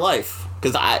had your life.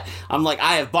 Because I'm like,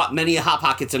 I have bought many Hot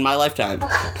Pockets in my lifetime.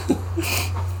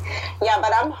 Yeah,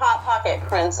 but I'm Hot Pocket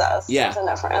Princess. Yeah. There's a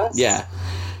difference. Yeah.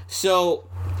 So,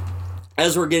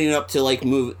 as we're getting up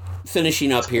to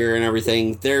finishing up here and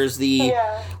everything, there's the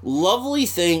lovely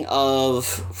thing of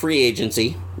free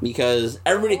agency. Because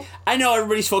I know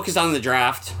everybody's focused on the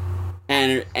draft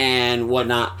and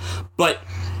whatnot. But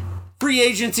free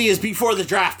agency is before the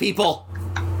draft, people.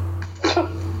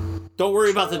 Don't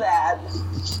worry about the... That.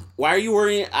 Why are you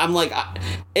worrying? I'm like,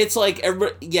 it's like,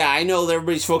 everybody, yeah, I know that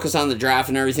everybody's focused on the draft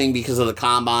and everything because of the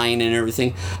combine and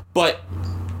everything, but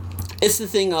it's the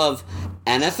thing of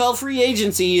NFL free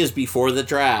agency is before the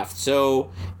draft,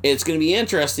 so it's going to be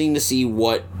interesting to see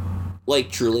what, like,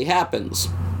 truly happens.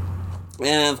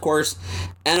 And, of course,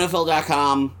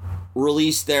 NFL.com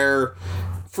released their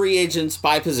free agents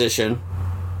by position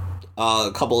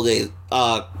a couple days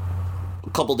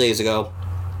ago,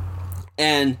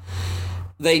 and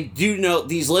they do note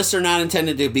these lists are not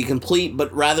intended to be complete,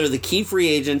 but rather the key free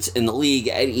agents in the league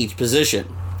at each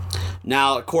position.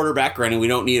 Now, at quarterback, granted, we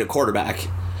don't need a quarterback.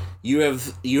 You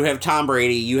have Tom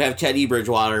Brady, you have Teddy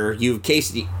Bridgewater, you have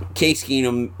Case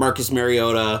Keenum, Marcus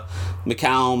Mariota,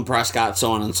 McCown, Prescott,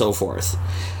 so on and so forth.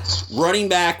 Running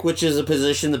back, which is a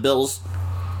position the Bills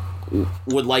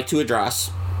would like to address.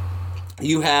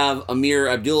 You have Amir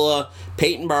Abdullah,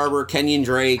 Peyton Barber, Kenyon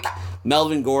Drake,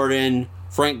 Melvin Gordon,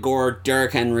 Frank Gore,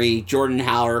 Derrick Henry, Jordan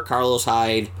Howard, Carlos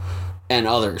Hyde, and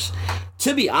others.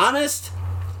 To be honest,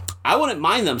 I wouldn't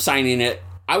mind them signing it.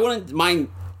 I wouldn't mind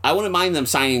them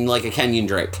signing like a Kenyon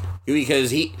Drake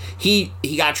because he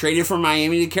got traded from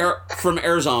Miami from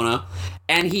Arizona,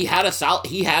 and he had a solid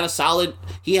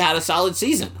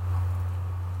season.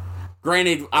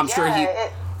 Granted, I'm sure he.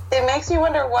 It makes you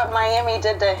wonder what Miami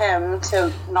did to him to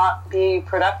not be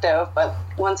productive, but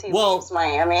once he leaves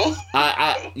Miami...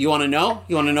 you want to know?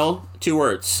 You want to know? 2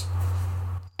 words.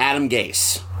 Adam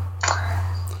Gase.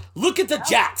 Look at the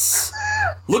Jets.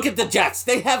 Look at the Jets.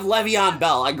 They have Le'Veon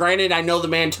Bell. Granted, I know the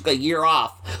man took a year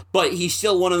off, but he's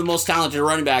still one of the most talented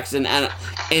running backs in the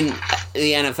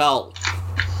NFL.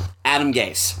 Adam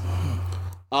Gase.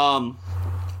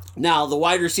 Now, the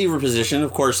wide receiver position,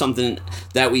 of course, something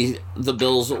that the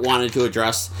Bills wanted to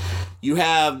address. You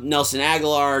have Nelson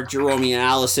Aguilar, Jerome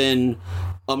Allison,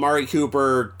 Amari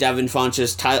Cooper, Devin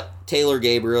Funchess, Taylor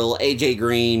Gabriel, AJ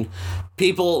Green.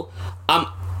 People,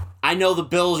 I know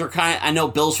Bills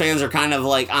fans are kind of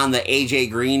like on the AJ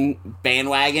Green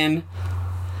bandwagon.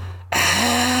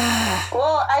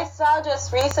 Well, I saw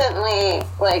just recently,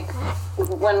 like,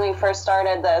 when we first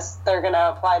started this, they're going to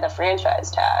apply the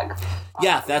franchise tag.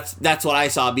 Yeah, that's what I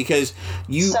saw because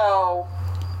you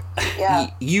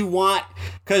want,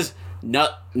 because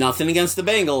nothing against the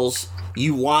Bengals,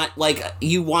 you want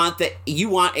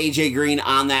AJ Green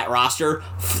on that roster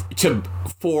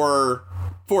for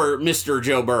Mr.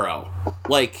 Joe Burrow.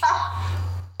 Like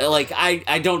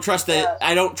I don't trust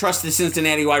the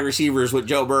Cincinnati wide receivers with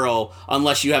Joe Burrow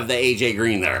unless you have the AJ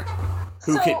Green there.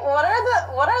 What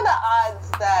are the odds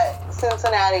that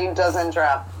Cincinnati doesn't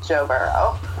draft Joe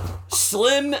Burrow?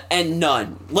 Slim and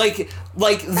none. The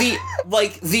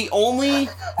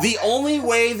only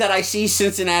way that I see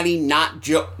Cincinnati not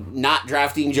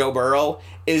drafting Joe Burrow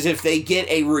is if they get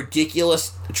a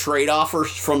ridiculous trade offer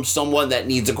from someone that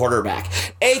needs a quarterback,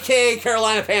 aka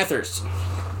Carolina Panthers.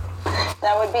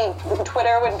 That would be,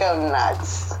 Twitter would go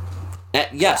nuts.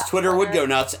 Yes, Twitter would go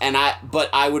nuts, but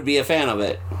I would be a fan of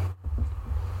it.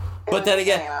 But then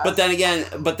again,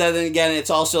 it's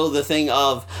also the thing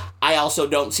of I also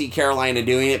don't see Carolina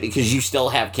doing it because you still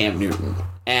have Cam Newton,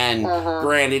 and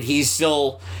granted, he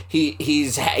had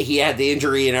the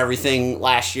injury and everything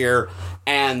last year,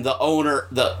 and the owner,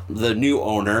 the new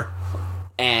owner,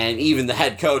 and even the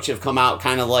head coach have come out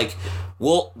kind of like,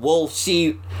 we'll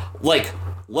see, like,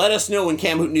 let us know when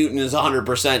Cam Newton is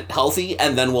 100% healthy,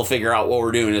 and then we'll figure out what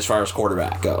we're doing as far as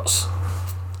quarterback goes.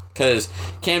 Because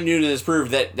Cam Newton has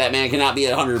proved that man cannot be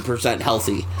 100%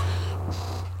 healthy.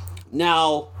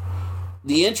 Now,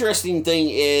 the interesting thing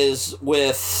is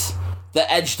with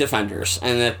the edge defenders,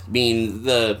 and that being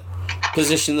the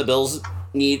position the Bills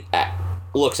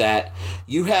looks at.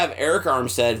 You have Eric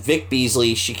Armstead, Vic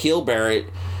Beasley, Shaquille Barrett,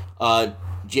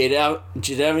 Jadeveon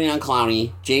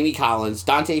Clowney, Jamie Collins,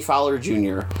 Dante Fowler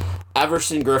Jr.,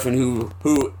 Everson Griffin,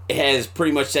 who has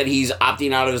pretty much said he's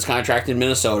opting out of his contract in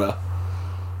Minnesota.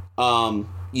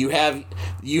 You have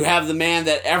the man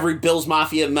that every Bills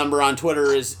Mafia member on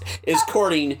Twitter is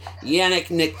courting, Yannick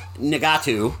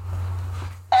Ngakoue.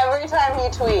 Every time he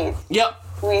tweets. Yep.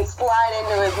 We slide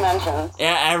into his mentions.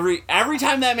 Yeah, every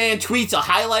time that man tweets a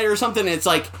highlight or something, it's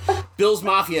like Bills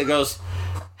Mafia goes,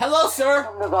 "Hello, sir.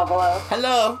 Come to Buffalo.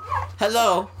 Hello.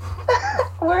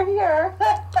 We're here.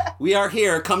 We are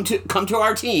here. Come to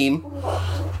our team."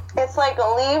 It's like,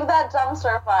 leave that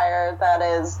dumpster fire that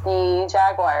is the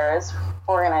Jaguars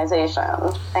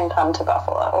organization and come to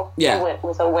Buffalo. Yeah.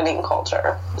 With a winning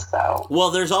culture. So.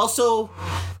 Well, there's also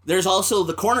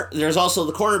the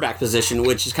cornerback position,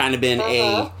 which has kind of been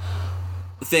a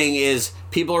thing. Is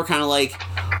people are kind of like,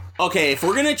 okay, if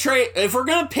we're gonna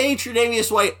pay Tre'Davious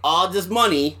White all this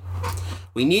money,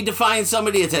 We need to find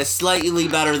somebody that's slightly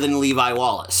better than Levi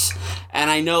Wallace. And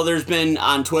I know there's been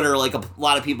on Twitter, like, a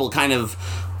lot of people kind of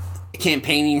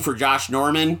campaigning for Josh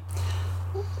Norman.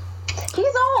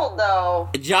 He's old, though.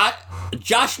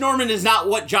 Josh Norman is not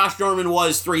what Josh Norman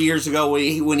was 3 years ago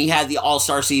when he had the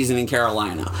All-Star season in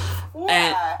Carolina. Yeah.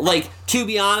 And, like, to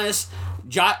be honest,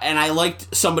 and I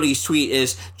liked somebody's tweet,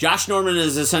 is Josh Norman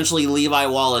is essentially Levi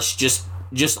Wallace, just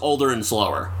older and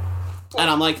slower. And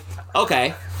I'm like,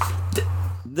 okay.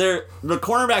 The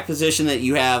cornerback position that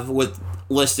you have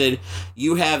listed,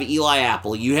 you have Eli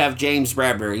Apple, you have James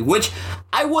Bradbury, which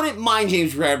I wouldn't mind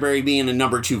James Bradbury being a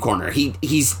number 2 corner.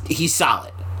 He's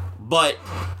solid. But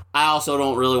I also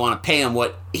don't really want to pay him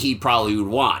what he probably would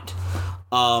want.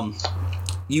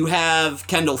 You have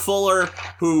Kendall Fuller,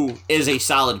 who is a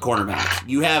solid cornerback.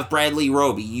 You have Bradley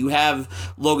Roby. You have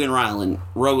Logan Ryan.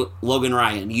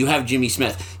 You have Jimmy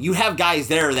Smith. You have guys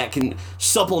there that can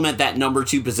supplement that number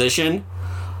 2 position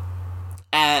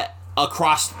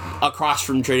across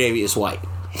from Tre'Davious White.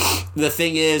 The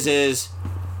thing is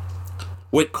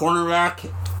with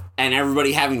cornerback and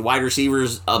everybody having wide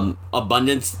receivers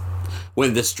abundance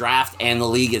with this draft and the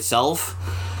league itself,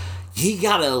 you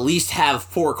gotta at least have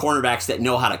 4 cornerbacks that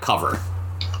know how to cover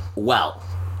well.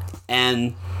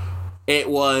 And it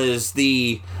was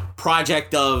the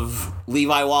project of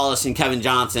Levi Wallace and Kevin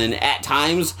Johnson at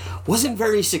times wasn't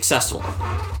very successful.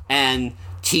 And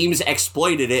teams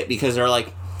exploited it because they're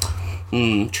like,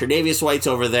 Tre'Davious White's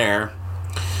over there.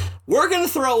 We're going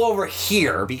to throw over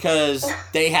here because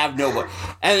they have nobody.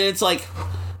 And it's like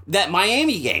that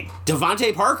Miami game.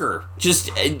 Devontae Parker,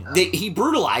 he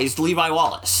brutalized Levi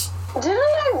Wallace. Didn't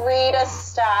I read a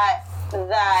stat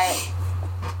that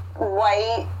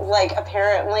White,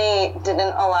 apparently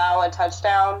didn't allow a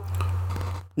touchdown?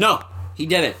 No, he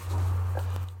didn't.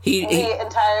 The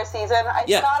entire season? I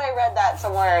thought I read that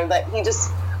somewhere, that he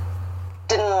just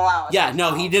didn't allow it. Yeah,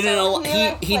 no, he didn't. So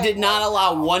he did not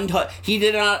allow one He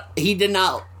did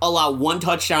not allow one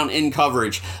touchdown in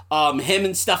coverage. Him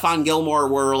and Stephon Gilmore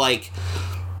were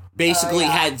basically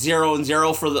had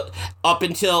 0-0 for up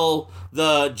until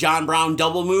the John Brown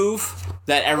double move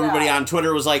that everybody on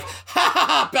Twitter was like, ha ha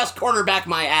ha, best cornerback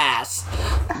my ass.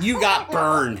 You got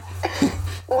burned.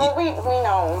 Well, we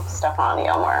know Stephon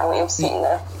Gilmore. We've seen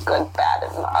the good, bad,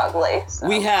 and the ugly. So.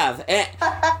 We have.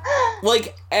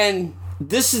 And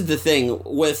this is the thing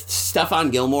with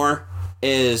Stephon Gilmore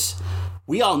is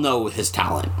we all know his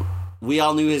talent. We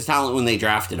all knew his talent when they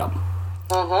drafted him.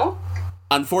 Mm-hmm.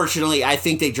 Unfortunately, I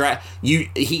think he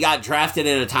got drafted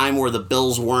at a time where the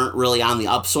Bills weren't really on the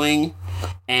upswing,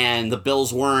 and the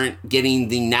Bills weren't getting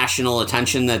the national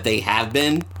attention that they have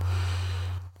been.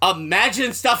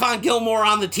 Imagine Stephon Gilmore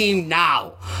on the team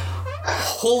now.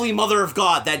 Holy mother of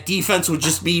God, that defense would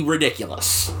just be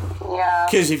ridiculous. Yeah.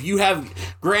 Because if you have,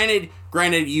 granted,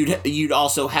 you'd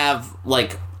also have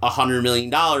 $100 million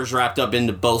wrapped up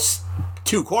into both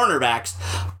 2 cornerbacks,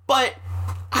 but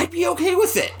I'd be okay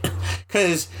with it.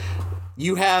 Because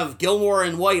you have Gilmore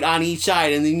and White on each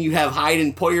side, and then you have Hyde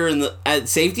and Poyer at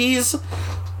safeties.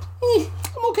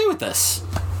 I'm okay with this.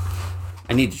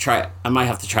 I need to try it. I might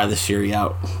have to try this theory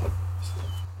out.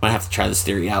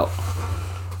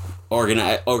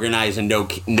 Organize a no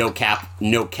cap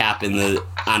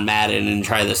on Madden and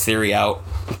try this theory out.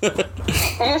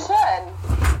 You should.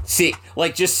 See,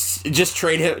 just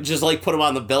trade him, put him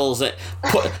on the Bills.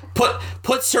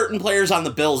 Put certain players on the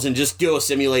Bills and just do a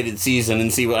simulated season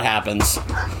and see what happens.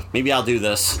 Maybe I'll do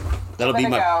this. That'll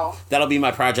be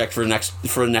my project for the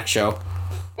next show.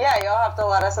 Yeah, you'll have to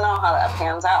let us know how that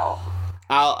pans out.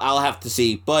 I'll have to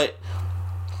see, but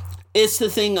it's the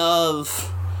thing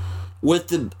of with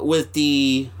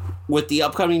the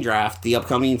upcoming draft, the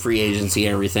upcoming free agency,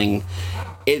 everything.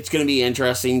 It's going to be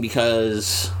interesting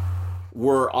because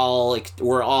we're all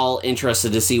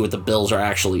interested to see what the Bills are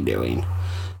actually doing.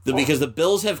 Because the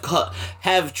Bills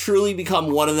have truly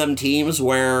become one of them teams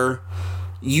where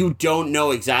you don't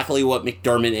know exactly what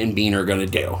McDermott and Bean are going to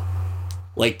do.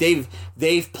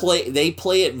 They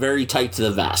play it very tight to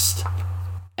the vest.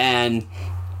 And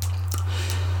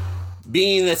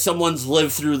being that someone's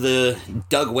lived through the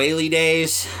Doug Whaley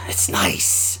days, it's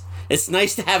nice. It's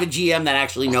nice to have a GM that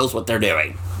actually knows what they're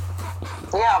doing.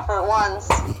 Yeah, for once.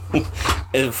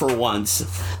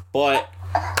 But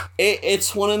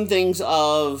it's one of the things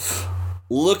of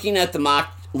looking at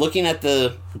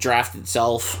the draft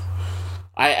itself.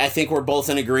 I think we're both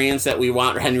in agreement that we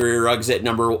want Henry Ruggs in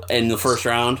the first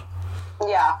round.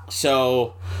 Yeah.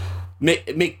 So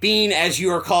McBean, as you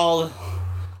are called,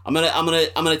 I'm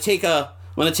gonna take a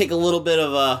little bit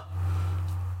of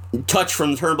touch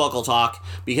from Turnbuckle Talk,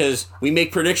 because we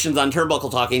make predictions on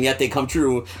Turnbuckle Talk and yet they come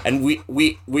true, and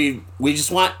we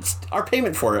just want our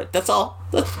payment for it. That's all.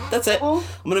 That's it. I'm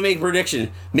gonna make a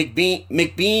prediction.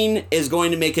 McBean is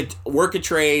going to work a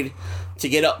trade to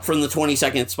get up from the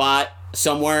 22nd spot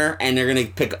somewhere, and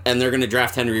they're gonna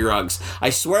draft Henry Ruggs. I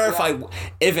swear,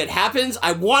 if it happens,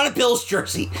 I want a Bills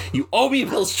jersey. You owe me a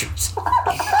Bills jersey.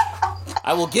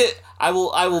 I will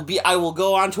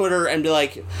go on Twitter and be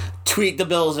like, tweet the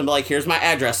Bills and be like, here's my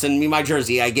address, send me my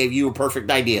jersey. I gave you a perfect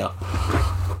idea.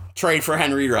 Trade for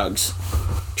Henry Ruggs.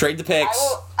 Trade the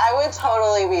picks. I would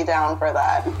totally be down for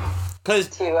that.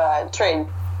 To trade.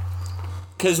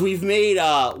 Because we've made,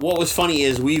 what was funny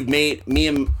is we've made, me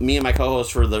and my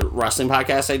co-host for the wrestling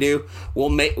podcast I do,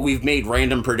 we've made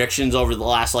random predictions over the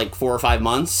last, 4 or 5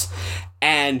 months,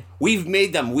 and we've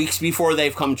made them weeks before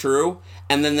they've come true,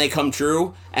 and then they come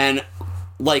true, and,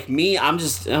 I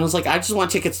was like, I just want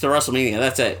tickets to WrestleMania,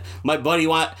 that's it. My buddy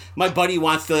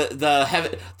wants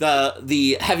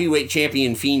the heavyweight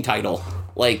champion Fiend title,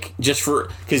 just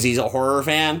because he's a horror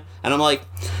fan, and I'm like,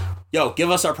 yo,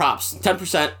 give us our props.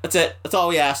 10%. That's it. That's all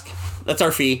we ask. That's our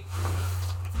fee.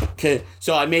 Okay,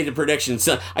 so I made the prediction.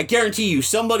 So I guarantee you,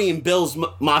 somebody in Bill's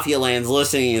Mafia Land's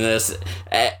listening to this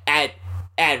at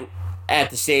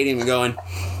the stadium and going,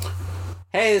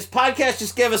 "Hey, this podcast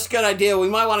just gave us a good idea. We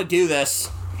might want to do this."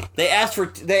 They asked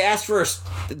for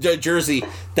a jersey.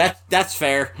 That's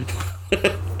fair.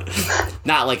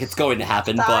 Not like it's going to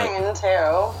happen, Signed but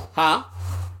too. Huh?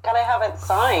 Gotta have it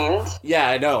signed. Yeah,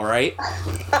 I know, right?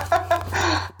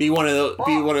 Be one of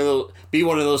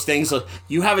those things. So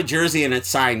you have a jersey and it's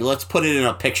signed. Let's put it in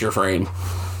a picture frame.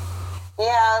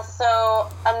 Yeah, so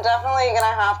I'm definitely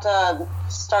gonna have to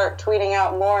start tweeting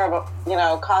out more about,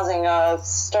 causing a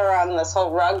stir on this whole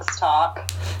Ruggs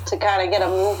talk to kind of get a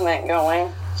movement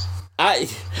going.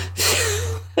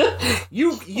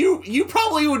 You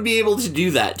probably would be able to do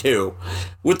that too,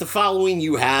 with the following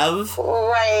you have.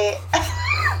 Right.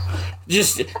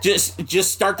 Just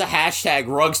start the hashtag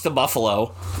Ruggs to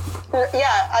Buffalo.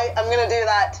 Yeah, I'm gonna do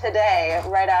that today,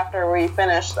 right after we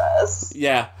finish this.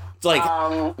 Yeah,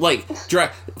 find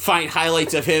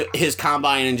highlights of his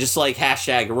combine and just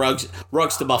hashtag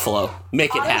Ruggs to Buffalo.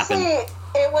 Make it happen.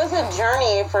 It was a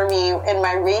journey for me in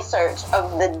my research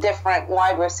of the different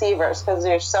wide receivers because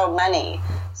there's so many.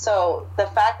 So the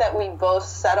fact that we both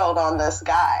settled on this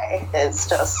guy is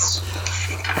just,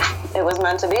 it was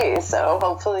meant to be. So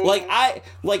hopefully, I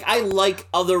like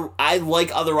other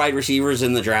wide receivers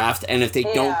in the draft, and if they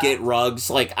don't get Ruggs,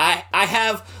 I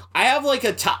have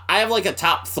a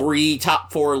top 3,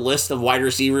 top 4 list of wide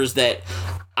receivers that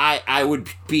I would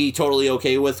be totally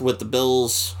okay with the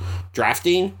Bills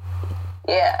drafting.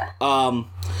 Yeah.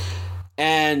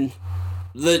 And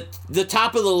the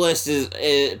top of the list is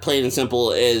plain and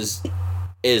simple is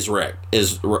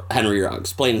Henry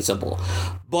Ruggs, plain and simple.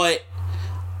 But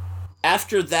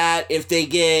after that, if they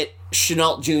get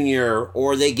Shenault Jr.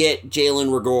 or they get Jalen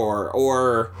Reagor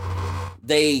or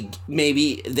they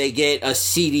get a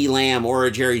CeeDee Lamb or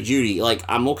a Jerry Jeudy,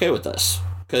 I'm okay with this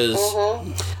because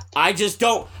I just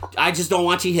don't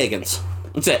want T. Higgins.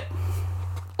 That's it.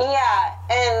 Yeah,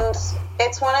 and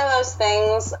it's one of those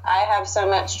things, I have so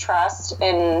much trust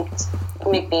in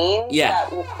McBean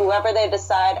that whoever they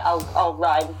decide, I'll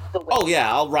ride the wave. Oh,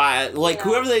 yeah, I'll ride.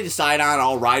 Whoever they decide on,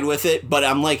 I'll ride with it, but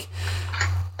I'm like...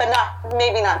 But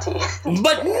maybe not T.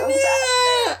 But,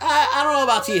 I don't know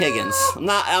about T. Higgins. I'm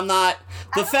not... I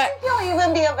don't think he'll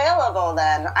even be available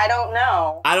then. I don't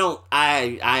know.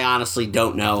 I honestly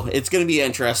don't know. It's going to be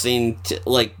interesting to,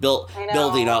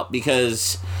 building up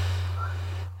because...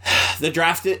 The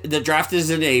draft is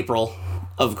in April,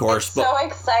 of course. It's so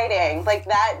exciting.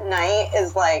 That night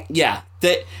is yeah.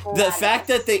 The fact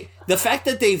that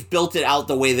they've built it out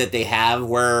the way that they have,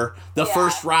 where the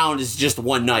first round is just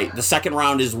one night, the second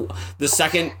round is the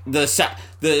second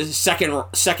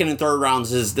and third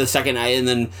rounds is the second night, and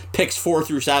then picks 4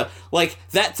 through 7.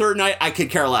 That third night, I could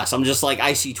care less. I'm just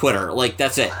I see Twitter.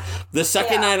 That's it. The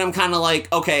second night, I'm kind of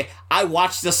okay, I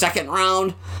watched the second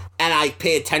round. And I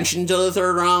pay attention to the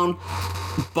third round,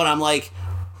 but I'm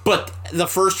but the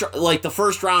first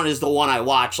round is the one I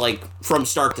watch from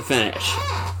start to finish,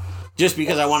 just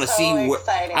because I want to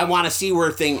see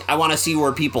where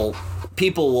people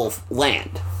will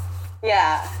land.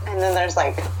 Yeah, and then there's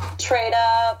trade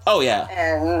up. Oh yeah,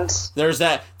 and there's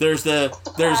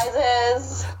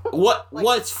surprises.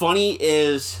 What's funny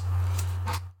is,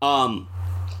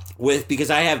 because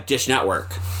I have Dish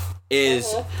Network,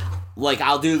 is.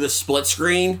 I'll do the split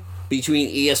screen between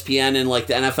ESPN and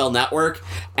the NFL Network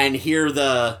and hear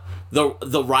the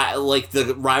rivalry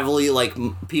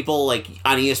people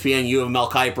on ESPN. You have Mel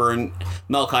Kiper and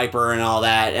Mel Kiper and all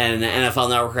that, and NFL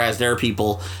Network has their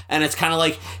people, and it's kind of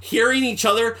like hearing each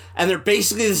other, and they're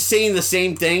basically saying the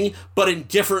same thing, but in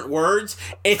different words.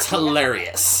 It's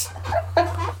hilarious.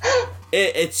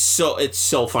 It's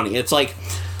so funny. It's like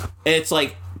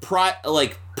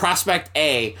Prospect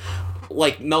A,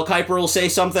 like Mel Kiper will say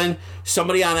something,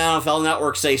 somebody on NFL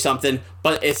Network say something,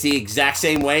 but it's the exact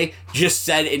same way, just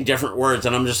said in different words,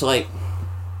 and I'm just like,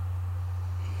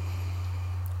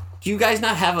 do you guys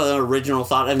not have an original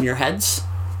thought in your heads?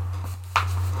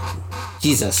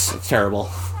 Jesus, it's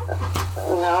terrible.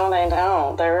 No, they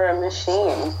don't. They're a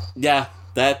machine. Yeah,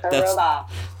 that's robot.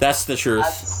 That's the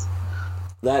truth.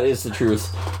 That is the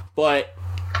truth. But,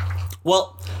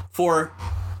 well, for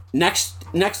next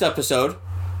episode,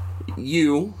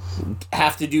 you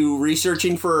have to do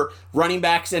researching for running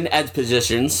backs and edge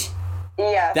positions.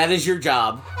 Yeah. That is your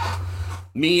job.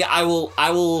 Me, I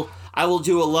will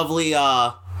do a lovely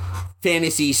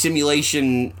fantasy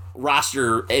simulation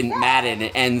roster in Madden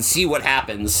and see what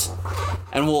happens,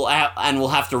 and we'll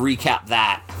have to recap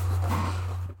that.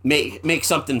 Make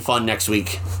something fun next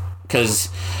week, because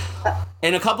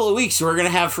in a couple of weeks we're gonna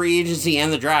have free agency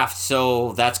and the draft,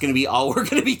 so that's gonna be all we're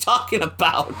gonna be talking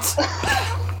about.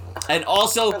 And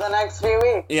also for the next few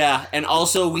weeks. Yeah, and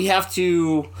also we have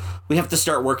to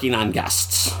start working on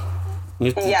guests.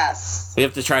 Yes. We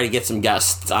have to try to get some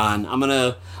guests on. I'm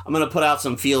gonna put out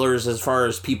some feelers as far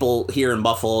as people here in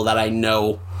Buffalo that I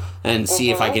know, and see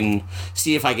if I can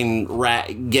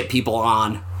get people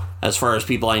on, as far as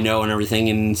people I know and everything,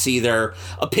 and see their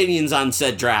opinions on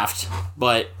said draft.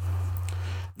 But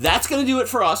that's gonna do it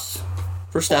for us,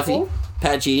 for Steffi,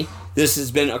 Pat G. This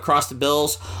has been Across the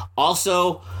Bills.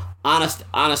 Also, on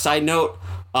a side note,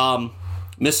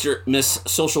 Miss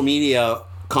Social Media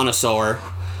Connoisseur.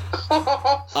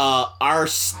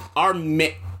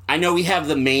 I know we have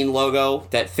the main logo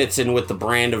that fits in with the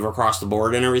brand of Across the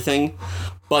Board and everything,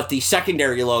 but the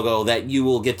secondary logo that you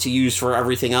will get to use for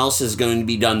everything else is going to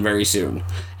be done very soon.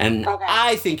 And okay.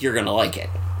 I think you're going to like it,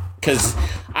 because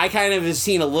I kind of have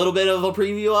seen a little bit of a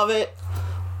preview of it,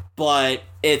 but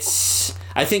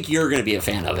I think you're going to be a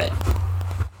fan of it.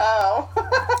 Oh.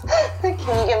 Can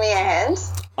you give me a hint?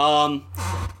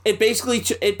 It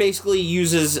basically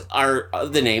uses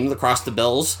the name Across the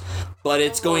Bills, but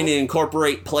it's going to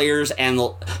incorporate players and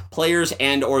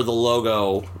or the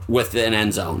logo with an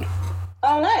end zone.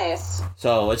 Oh, nice.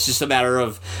 So it's just a matter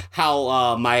of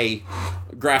how my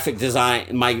graphic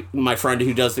design, my friend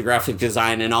who does the graphic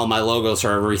design and all my logos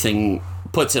for everything,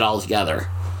 puts it all together.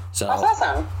 So that's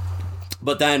awesome.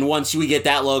 But then once we get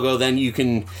that logo, then you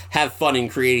can have fun in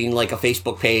creating like a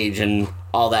Facebook page and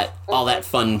all that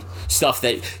fun stuff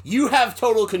that you have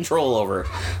total control over.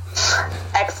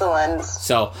 Excellent.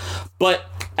 So, but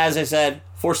as I said,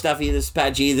 for Steffi, this is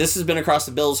Pat G. This has been Across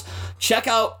the Bills. Check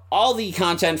out all the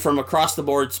content from Across the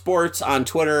Board Sports on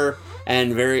Twitter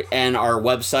and our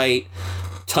website.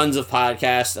 Tons of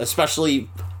podcasts,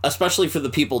 especially for the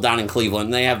people down in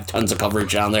Cleveland. They have tons of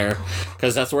coverage down there,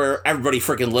 because that's where everybody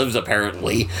freaking lives,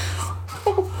 apparently.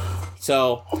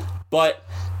 So, but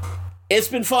it's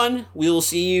been fun. We will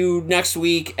see you next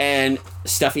week, and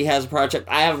Steffi has a project.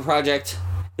 I have a project.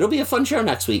 It'll be a fun show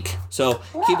next week. So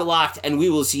keep it locked, and we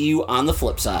will see you on the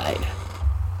flip side.